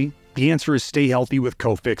staying healthy? The answer is stay healthy with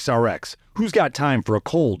Cofix RX. Who's got time for a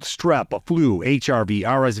cold, strep, a flu, HRV,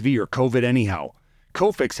 RSV, or COVID anyhow?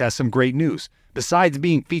 Cofix has some great news. Besides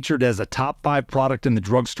being featured as a top 5 product in the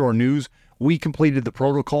drugstore news, we completed the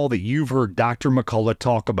protocol that you've heard Dr. McCullough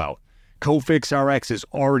talk about. Cofix RX is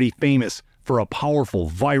already famous for a powerful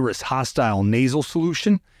virus-hostile nasal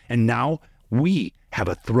solution, and now we have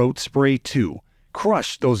a throat spray too.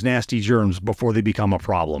 Crush those nasty germs before they become a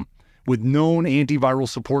problem. With known antiviral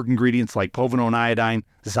support ingredients like povidone iodine,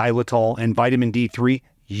 xylitol, and vitamin D3,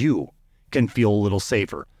 you can feel a little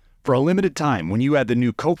safer. For a limited time, when you add the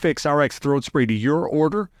new Cofix RX throat spray to your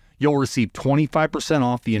order, you'll receive 25%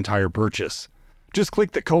 off the entire purchase. Just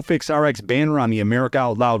click the Cofix RX banner on the America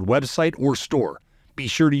Out Loud website or store. Be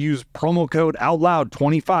sure to use promo code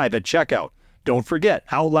OUTLOUD25 at checkout. Don't forget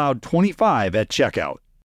OUTLOUD25 at checkout.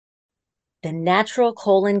 The Natural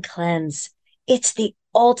Colon Cleanse. It's the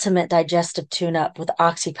ultimate digestive tune-up with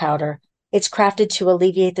Oxy powder. It's crafted to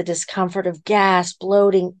alleviate the discomfort of gas,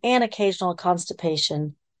 bloating, and occasional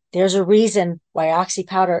constipation. There's a reason why Oxy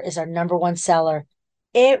powder is our #1 seller.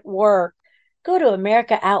 It worked. Go to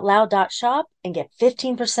AmericaOutloud.shop and get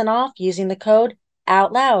 15% off using the code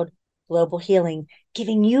OUTLOUD. Global Healing,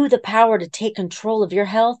 giving you the power to take control of your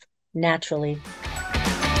health naturally.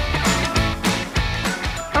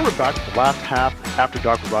 And we're back with the last half after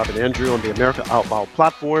Dr. Rob and Andrew on the America Out Loud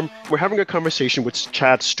platform. We're having a conversation with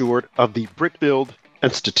Chad Stewart of the Britfield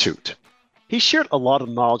Institute. He shared a lot of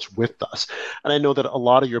knowledge with us. And I know that a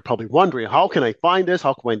lot of you are probably wondering, how can I find this?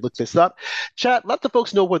 How can I look this up? Chad, let the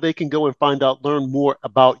folks know where they can go and find out, learn more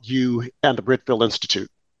about you and the Britfield Institute.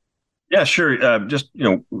 Yeah, sure.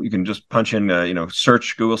 You can just punch in, Google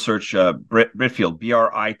search Britfield,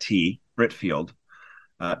 B-R-I-T, Britfield,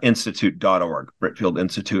 institute.org, Britfield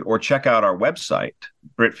Institute, or check out our website,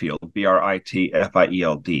 Britfield,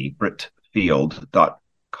 B-R-I-T-F-I-E-L-D, Britfield.com.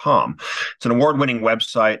 It's an award-winning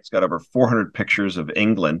website. It's got over 400 pictures of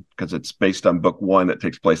England because it's based on book one that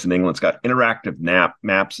takes place in England. It's got interactive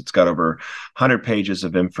maps. It's got over 100 pages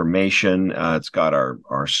of information. It's got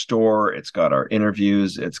our store. It's got our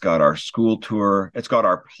interviews. It's got our school tour. It's got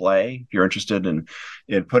our play. If you're interested in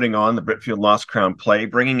putting on the Britfield Lost Crown play,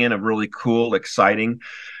 bringing in a really cool, exciting,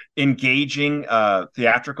 engaging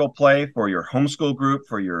theatrical play for your homeschool group,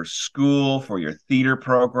 for your school, for your theater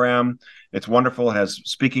program. It's wonderful. It has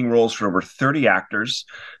speaking roles for over 30 actors,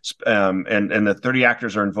 and the 30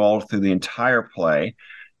 actors are involved through the entire play.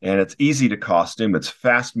 And it's easy to costume. It's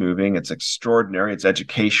fast moving. It's extraordinary. It's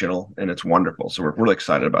educational, and it's wonderful. So we're really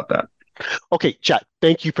excited about that. Okay, Chad,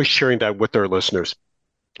 thank you for sharing that with our listeners.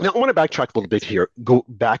 Now, I want to backtrack a little bit here, go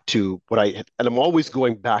back to and I'm always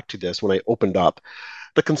going back to this when I opened up,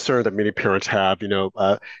 the concern that many parents have,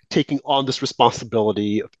 taking on this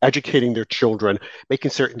responsibility of educating their children,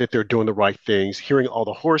 making certain that they're doing the right things, hearing all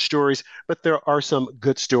the horror stories, but there are some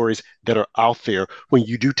good stories that are out there when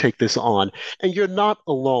you do take this on. And you're not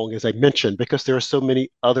alone, as I mentioned, because there are so many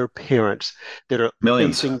other parents that are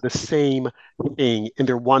facing the same thing, and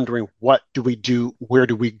they're wondering, what do we do? Where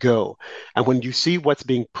do we go? And when you see what's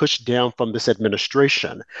being pushed down from this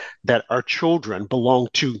administration, that our children belong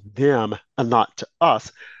to them and not to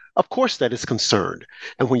us, of course that is concerned.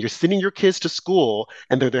 And when you're sending your kids to school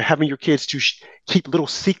and they're having your kids to keep little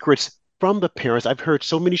secrets from the parents, I've heard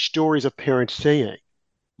so many stories of parents saying,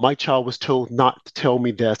 my child was told not to tell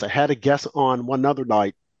me this. I had a guest on one other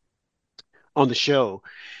night on the show,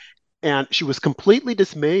 and she was completely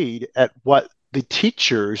dismayed at what the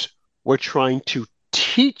teachers were trying to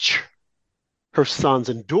teach her sons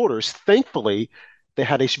and daughters. Thankfully, they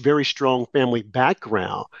had a very strong family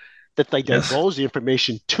background that they divulged the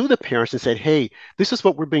information to the parents and said, hey, this is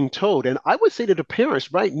what we're being told. And I would say to the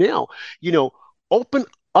parents right now, open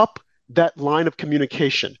up that line of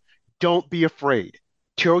communication. Don't be afraid.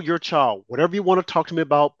 Tell your child, whatever you want to talk to me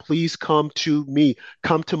about, please come to me,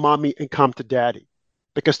 come to mommy, and come to daddy.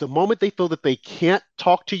 Because the moment they feel that they can't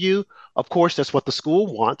talk to you, of course, that's what the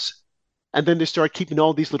school wants. And then they start keeping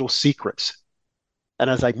all these little secrets. And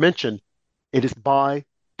as I mentioned, it is by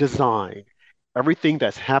design. Everything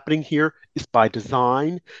that's happening here is by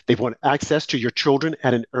design. They want access to your children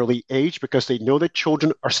at an early age because they know that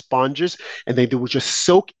children are sponges and they will just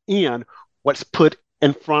soak in what's put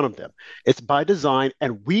in front of them. It's by design,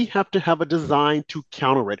 and we have to have a design to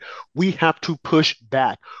counter it. We have to push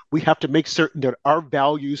back. We have to make certain that our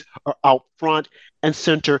values are out front and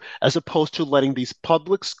center, as opposed to letting these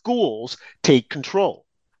public schools take control.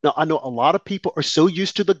 Now, I know a lot of people are so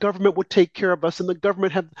used to the government will take care of us, and the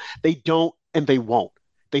government they don't, and they won't.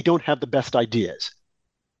 They don't have the best ideas.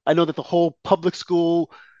 I know that the whole public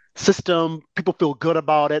school system, people feel good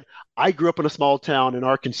about it. I grew up in a small town in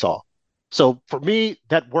Arkansas. So for me,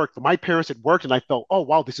 that worked. For my parents, it worked, and I felt, oh,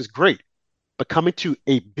 wow, this is great. But coming to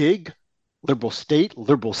a big liberal state,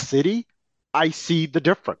 liberal city, I see the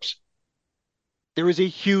difference. There is a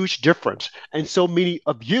huge difference. And so many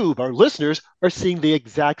of you, our listeners, are seeing the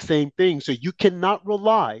exact same thing. So you cannot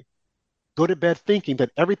go to bed thinking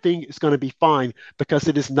that everything is going to be fine, because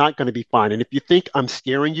it is not going to be fine. And if you think I'm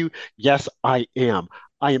scaring you, yes, I am.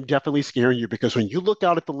 I am definitely scaring you, because when you look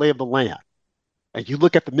out at the lay of the land and you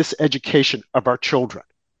look at the miseducation of our children,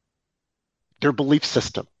 their belief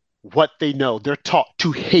system, what they know, they're taught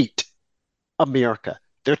to hate America.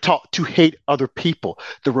 They're taught to hate other people.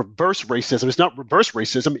 The reverse racism is not reverse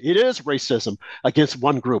racism. It is racism against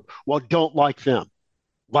one group. Well, don't like them.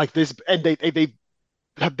 Like this, and they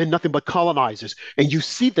have been nothing but colonizers. And you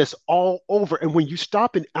see this all over. And when you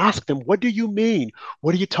stop and ask them, what do you mean?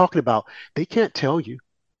 What are you talking about? They can't tell you.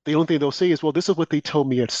 The only thing they'll say is, well, this is what they told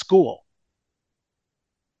me at school.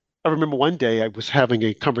 I remember one day I was having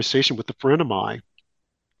a conversation with a friend of mine,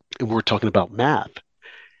 and we were talking about math.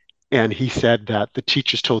 And he said that the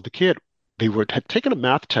teachers told the kid had taken a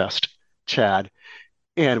math test, Chad,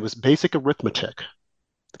 and it was basic arithmetic.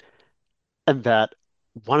 And that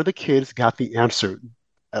one of the kids got the answer.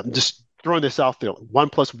 I'm just throwing this out there. 1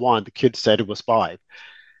 + 1, the kid said it was 5.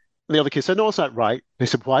 And the other kid said, no, it's not right. They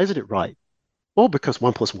said, why isn't it right? Well, because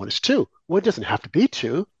 1 + 1 is 2. Well, it doesn't have to be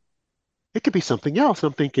 2. It could be something else.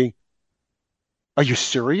 And I'm thinking, are you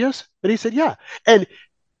serious? And he said, yeah. And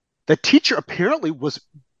the teacher apparently was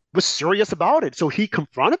serious about it. So he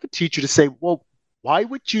confronted the teacher to say, well, why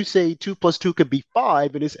would you say 2 + 2 could be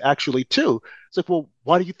 5 and it's actually 2? It's like, well,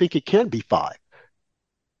 why do you think it can be 5?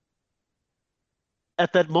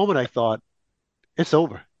 At that moment, I thought, it's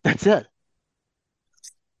over. That's it.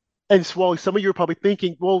 And so while some of you are probably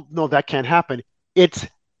thinking, well, no, that can't happen. It's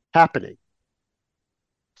happening.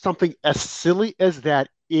 Something as silly as that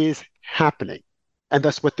is happening. And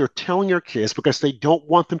that's what they're telling your kids because they don't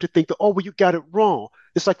want them to think that, oh, well, you got it wrong.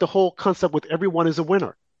 It's like the whole concept with everyone is a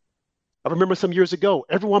winner. I remember some years ago,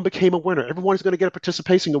 everyone became a winner. Everyone's going to get a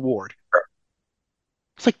participation award.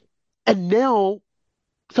 It's like, and now,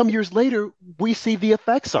 some years later, we see the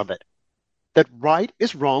effects of it, that right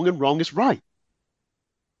is wrong and wrong is right.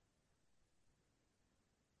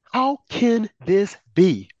 How can this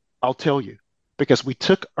be? I'll tell you, because we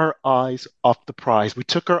took our eyes off the prize. We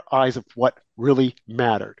took our eyes off what really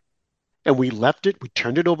mattered. And we left it, we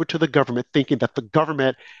turned it over to the government, thinking that the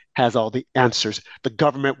government has all the answers. The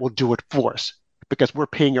government will do it for us because we're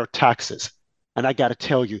paying our taxes. And I got to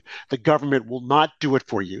tell you, the government will not do it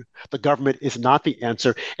for you. The government is not the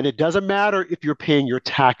answer. And it doesn't matter if you're paying your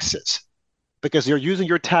taxes because they're using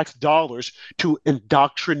your tax dollars to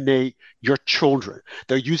indoctrinate your children.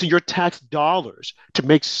 They're using your tax dollars to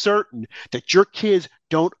make certain that your kids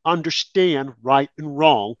don't understand right and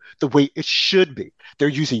wrong the way it should be. They're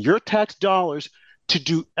using your tax dollars to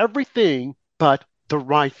do everything but the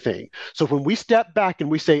right thing. So when we step back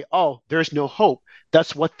and we say, oh, there's no hope,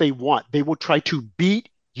 that's what they want. They will try to beat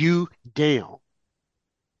you down,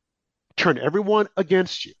 turn everyone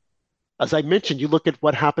against you. As I mentioned, you look at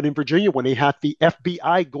what happened in Virginia when they had the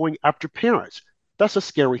FBI going after parents. That's a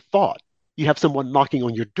scary thought. You have someone knocking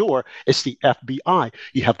on your door, it's the FBI.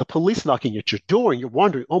 You have the police knocking at your door, and you're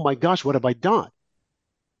wondering, oh my gosh, what have I done?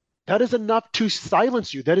 That is enough to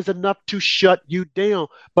silence you. That is enough to shut you down.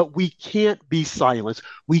 But we can't be silenced.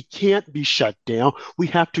 We can't be shut down. We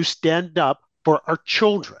have to stand up for our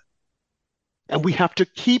children. And we have to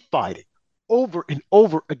keep fighting over and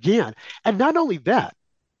over again. And not only that,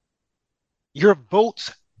 your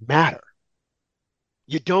votes matter.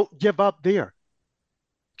 You don't give up there.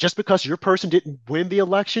 Just because your person didn't win the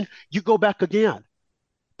election, you go back again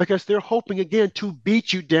because they're hoping again to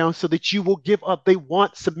beat you down so that you will give up. They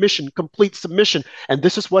want submission, complete submission. And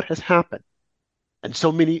this is what has happened. And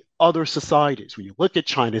so many other societies, when you look at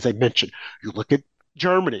China, as I mentioned, you look at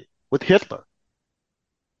Germany with Hitler.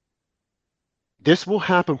 This will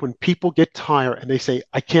happen when people get tired and they say,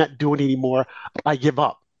 I can't do it anymore. I give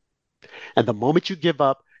up. And the moment you give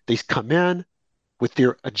up, they come in with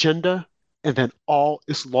their agenda, and then all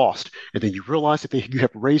is lost. And then you realize that you have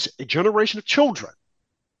raised a generation of children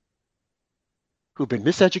who've been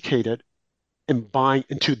miseducated and buying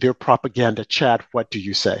into their propaganda. Chad, what do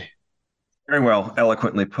you say? Very well,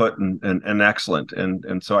 eloquently put and excellent.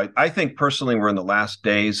 And so I think personally we're in the last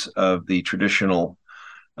days of the traditional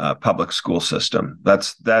public school system.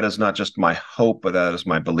 That is not just my hope, but that is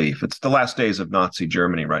my belief. It's the last days of Nazi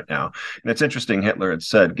Germany right now. And it's interesting, Hitler had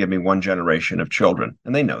said, give me one generation of children.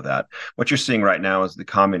 And they know that. What you're seeing right now is the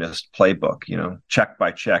communist playbook, check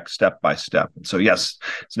by check, step by step. And so, yes,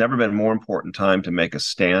 it's never been a more important time to make a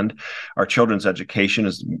stand. Our children's education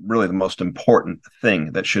is really the most important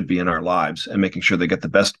thing that should be in our lives, and making sure they get the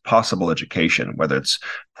best possible education, whether it's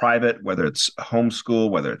private, whether it's homeschool,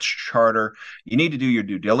 whether it's charter. You need to do your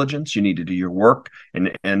due diligence. You need to do your work.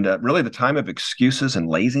 And really the time of excuses and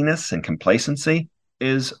laziness and complacency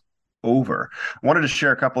is over. I wanted to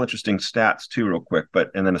share a couple interesting stats too, real quick,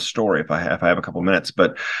 and then a story if I have a couple minutes.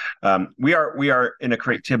 But we are in a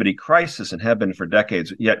creativity crisis and have been for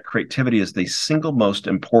decades. Yet creativity is the single most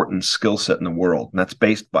important skill set in the world, and that's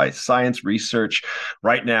based by science research.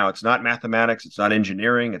 Right now, it's not mathematics, it's not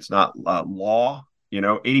engineering, it's not law.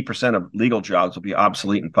 80% of legal jobs will be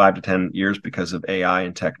obsolete in 5 to 10 years because of AI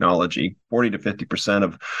and technology. 40 to 50%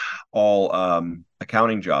 of all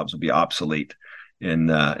accounting jobs will be obsolete in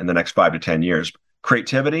the next 5 to 10 years.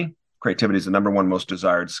 Creativity is the number one most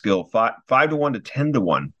desired skill. 5 to 1 to 10 to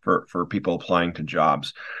 1 for people applying to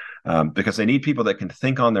jobs, because they need people that can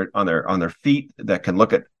think on their feet, that can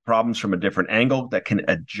look at problems from a different angle, that can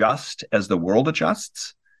adjust as the world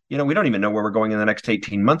adjusts. We don't even know where we're going in the next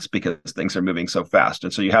 18 months because things are moving so fast.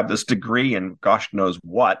 And so you have this degree in gosh knows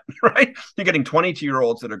what, right? You're getting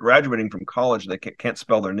 22-year-olds that are graduating from college that can't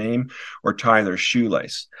spell their name or tie their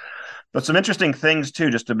shoelace. But some interesting things, too,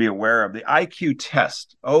 just to be aware of. The IQ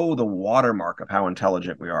test, the watermark of how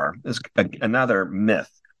intelligent we are, is another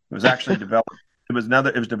myth. It was actually developed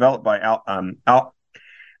It was developed by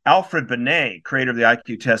Alfred Binet, creator of the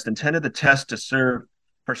IQ test, intended the test to serve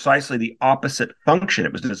precisely the opposite function.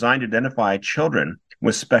 It was designed to identify children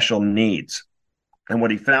with special needs. And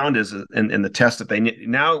what he found is in the test that they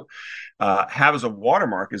now have as a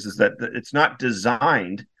watermark is that it's not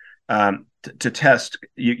designed to test.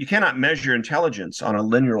 You cannot measure intelligence on a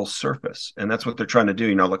linear surface, and that's what they're trying to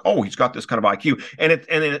do. Like, oh, he's got this kind of IQ,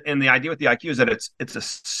 and the idea with the IQ is that it's a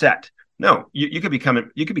set. No, you could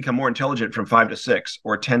become more intelligent from 5 to 6,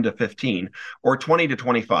 or 10 to 15, or 20 to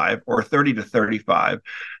 25, or 30 to 35.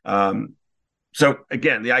 So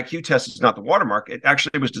again, the IQ test is not the watermark. It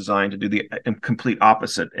actually was designed to do the complete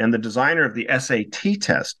opposite. And the designer of the SAT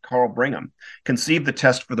test, Carl Brigham, conceived the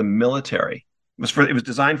test for the military. It was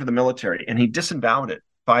designed for the military, and he disavowed it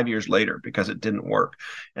 5 years later because it didn't work.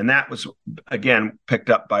 And that was, again, picked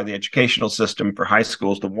up by the educational system for high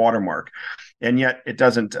schools, the watermark. And yet it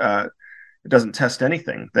doesn't test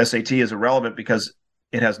anything. The SAT is irrelevant because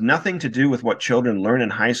it has nothing to do with what children learn in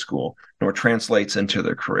high school, nor translates into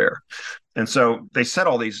their career. And so they set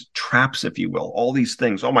all these traps, if you will, all these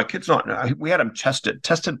things. Oh, my kid's not. We had them tested.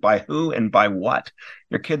 Tested by who and by what?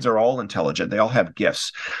 Your kids are all intelligent. They all have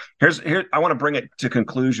gifts. Here. I want to bring it to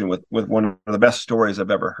conclusion with one of the best stories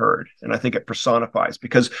I've ever heard, and I think it personifies,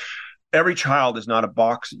 because every child is not a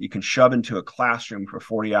box that you can shove into a classroom for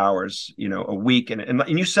 40 hours, a week. And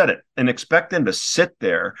you said it, and expect them to sit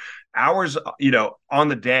there hours, on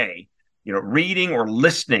the day, reading or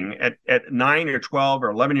listening at 9 or 12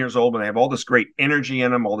 or 11 years old, when they have all this great energy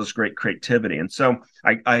in them, all this great creativity. And so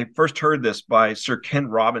I first heard this by Sir Ken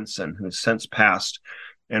Robinson, who has since passed.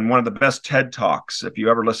 And one of the best TED Talks, if you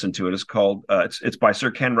ever listen to it, is called, it's by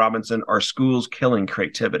Sir Ken Robinson, Are Schools Killing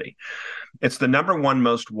Creativity? It's the #1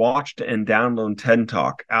 most watched and downloaded TED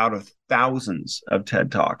Talk out of thousands of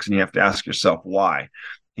TED Talks. And you have to ask yourself why.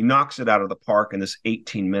 He knocks it out of the park in this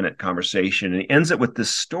 18-minute conversation. And he ends it with this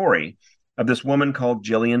story of this woman called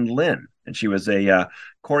Gillian Lynn. And she was a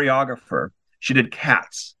choreographer. She did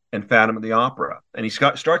Cats and Phantom of the Opera. And he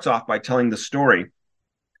starts off by telling the story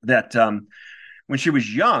that when she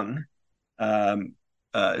was young,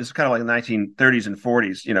 it's kind of like the 1930s and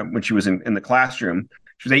 40s, when she was in the classroom,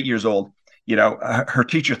 she was 8 years old. Her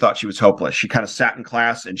teacher thought she was hopeless. She kind of sat in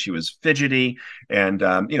class and she was fidgety, and,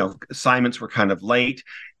 assignments were kind of late,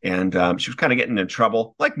 and she was kind of getting in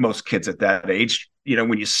trouble, like most kids at that age,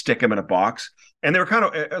 when you stick them in a box. And they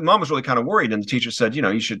were mom was really kind of worried. And the teacher said,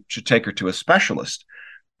 you should take her to a specialist.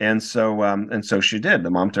 And so she did. The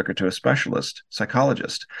mom took her to a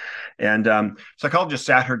psychologist. And psychologist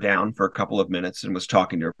sat her down for a couple of minutes and was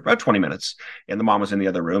talking to her for about 20 minutes. And the mom was in the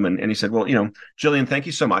other room. And he said, well, Jillian, thank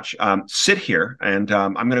you so much. Sit here, and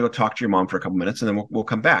I'm going to go talk to your mom for a couple minutes, and then we'll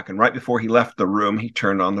come back. And right before he left the room, he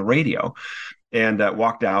turned on the radio and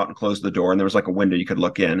walked out and closed the door. And there was like a window you could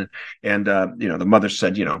look in. And, the mother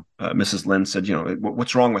said, Mrs. Lynn said,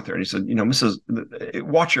 what's wrong with her? And he said,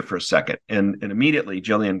 watch her for a second. And immediately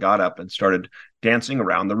Jillian got up and started dancing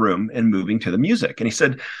around the room and moving to the music. And he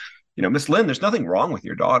said, Miss Lynn, there's nothing wrong with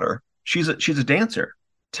your daughter. She's a dancer.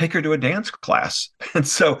 Take her to a dance class. And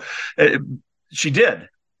so she did.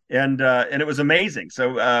 And it was amazing.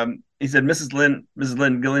 So he said, Mrs. Lynn,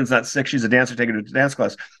 Gillian's not sick. She's a dancer. Take her to a dance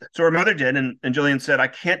class. So her mother did. And Jillian said, I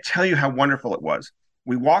can't tell you how wonderful it was.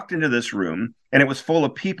 We walked into this room, and it was full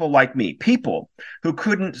of people like me, people who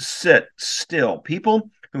couldn't sit still, people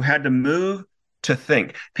who had to move to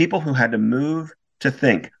think,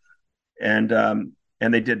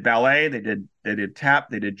 And they did ballet, they did tap,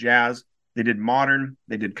 they did jazz, they did modern,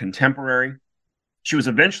 they did contemporary. She was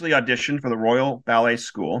eventually auditioned for the Royal Ballet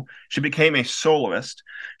School. She became a soloist.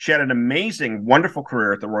 She had an amazing, wonderful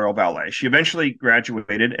career at the Royal Ballet. She eventually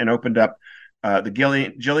graduated and opened up the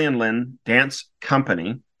Gillian Lynn Dance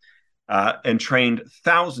Company and trained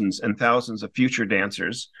thousands and thousands of future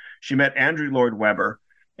dancers. She met Andrew Lloyd Webber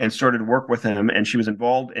and started work with him, and she was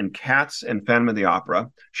involved in Cats and Phantom of the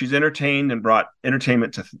Opera. She's entertained and brought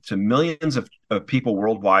entertainment to millions of people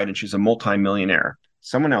worldwide, and she's a multimillionaire.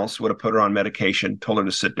 Someone else would have put her on medication, told her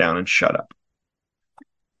to sit down and shut up.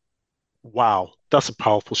 Wow, that's a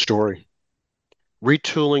powerful story.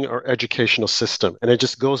 Retooling our educational system. And it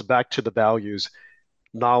just goes back to the values: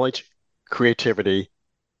 knowledge, creativity,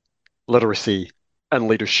 literacy, and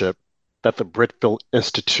leadership that the Britfield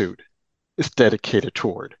Institute is dedicated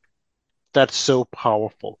toward. That's so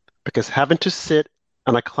powerful, because having to sit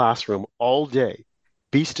in a classroom all day,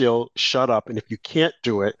 be still, shut up, and if you can't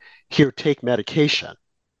do it, here, take medication.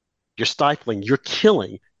 You're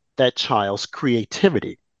killing that child's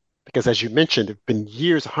creativity. Because as you mentioned, it's been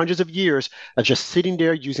years, hundreds of years of just sitting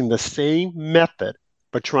there using the same method,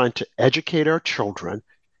 but trying to educate our children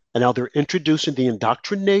And now they're introducing the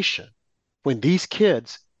indoctrination when these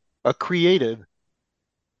kids are creative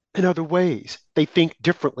in other ways. They think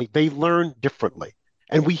differently, they learn differently.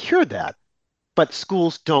 And we hear that, but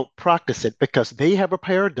schools don't practice it because they have a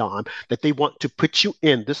paradigm that they want to put you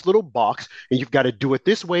in this little box and you've got to do it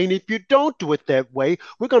this way. And if you don't do it that way,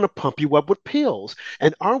 we're going to pump you up with pills.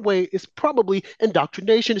 And our way is probably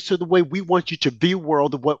indoctrination to the way we want you to view the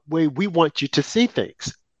world, the what way we want you to see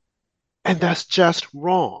things. And that's just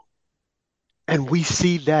wrong. And we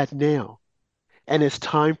see that now. And it's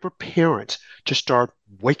time for parents to start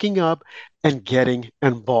waking up and getting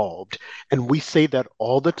involved. And we say that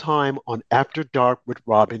all the time on After Dark with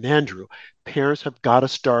Rob and Andrew. Parents have got to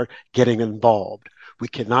start getting involved. We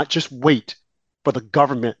cannot just wait for the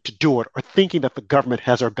government to do it or thinking that the government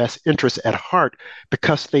has our best interests at heart,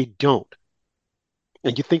 because they don't.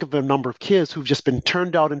 And you think of the number of kids who've just been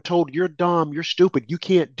turned out and told, you're dumb, you're stupid, you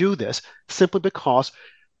can't do this, simply because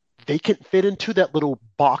they can't fit into that little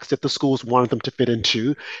box that the schools wanted them to fit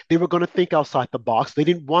into. They were going to think outside the box. They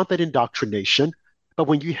didn't want that indoctrination. But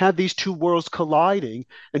when you have these two worlds colliding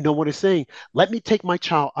and no one is saying, let me take my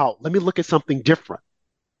child out, let me look at something different,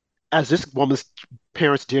 as this woman's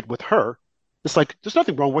parents did with her, it's like, there's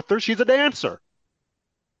nothing wrong with her. She's a dancer.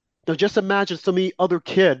 Now just imagine so many other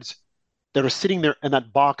kids that are sitting there in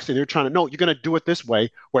that box and they're trying to, no, you're going to do it this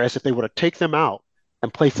way. Whereas if they were to take them out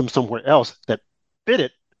and place them somewhere else that fit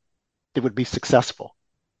it, they would be successful.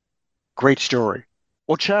 Great story.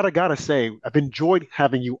 Well, Chad, I gotta say, I've enjoyed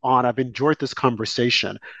having you on. I've enjoyed this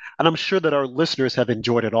conversation, and I'm sure that our listeners have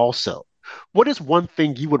enjoyed it also. What is one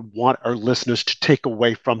thing you would want our listeners to take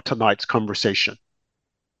away from tonight's conversation?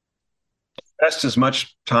 Invest as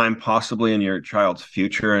much time possibly in your child's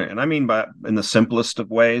future, and I mean by in the simplest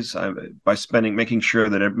of ways, by making sure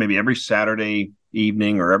that maybe every Saturday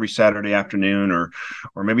evening or every Saturday afternoon, or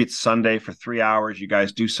maybe it's Sunday for 3 hours, you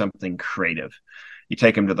guys do something creative. You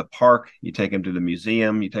take them to the park, you take them to the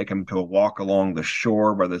museum, you take them to a walk along the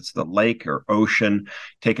shore, whether it's the lake or ocean,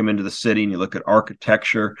 take them into the city and you look at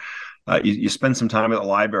architecture. You spend some time at the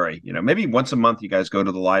library. Maybe once a month you guys go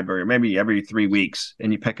to the library, or maybe every 3 weeks,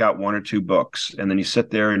 and you pick out 1 or 2 books, and then you sit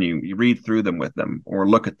there and you read through them with them or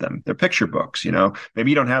look at them. They're picture books.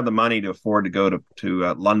 Maybe you don't have the money to afford to go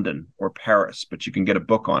to London or Paris, but you can get a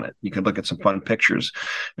book on it. You can look at some fun pictures.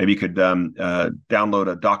 Maybe you could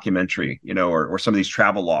download a documentary, or some of these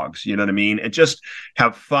travel logs. You know what I mean? And just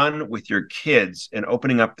have fun with your kids and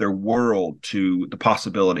opening up their world to the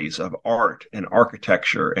possibilities of art and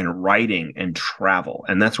architecture and writing and travel.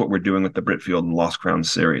 And that's what we're doing with the Britfield and Lost Crown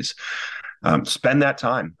series. Spend that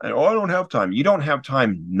time. I don't have time. You don't have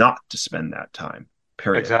time not to spend that time.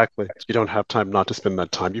 Period. Exactly. You don't have time not to spend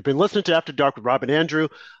that time. You've been listening to After Dark with Rob and Andrew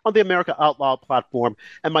on the America Out Loud platform,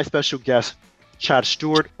 and my special guest, Chad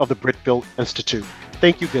Stewart of the Britfield Institute.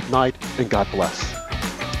 Thank you, good night, and God bless.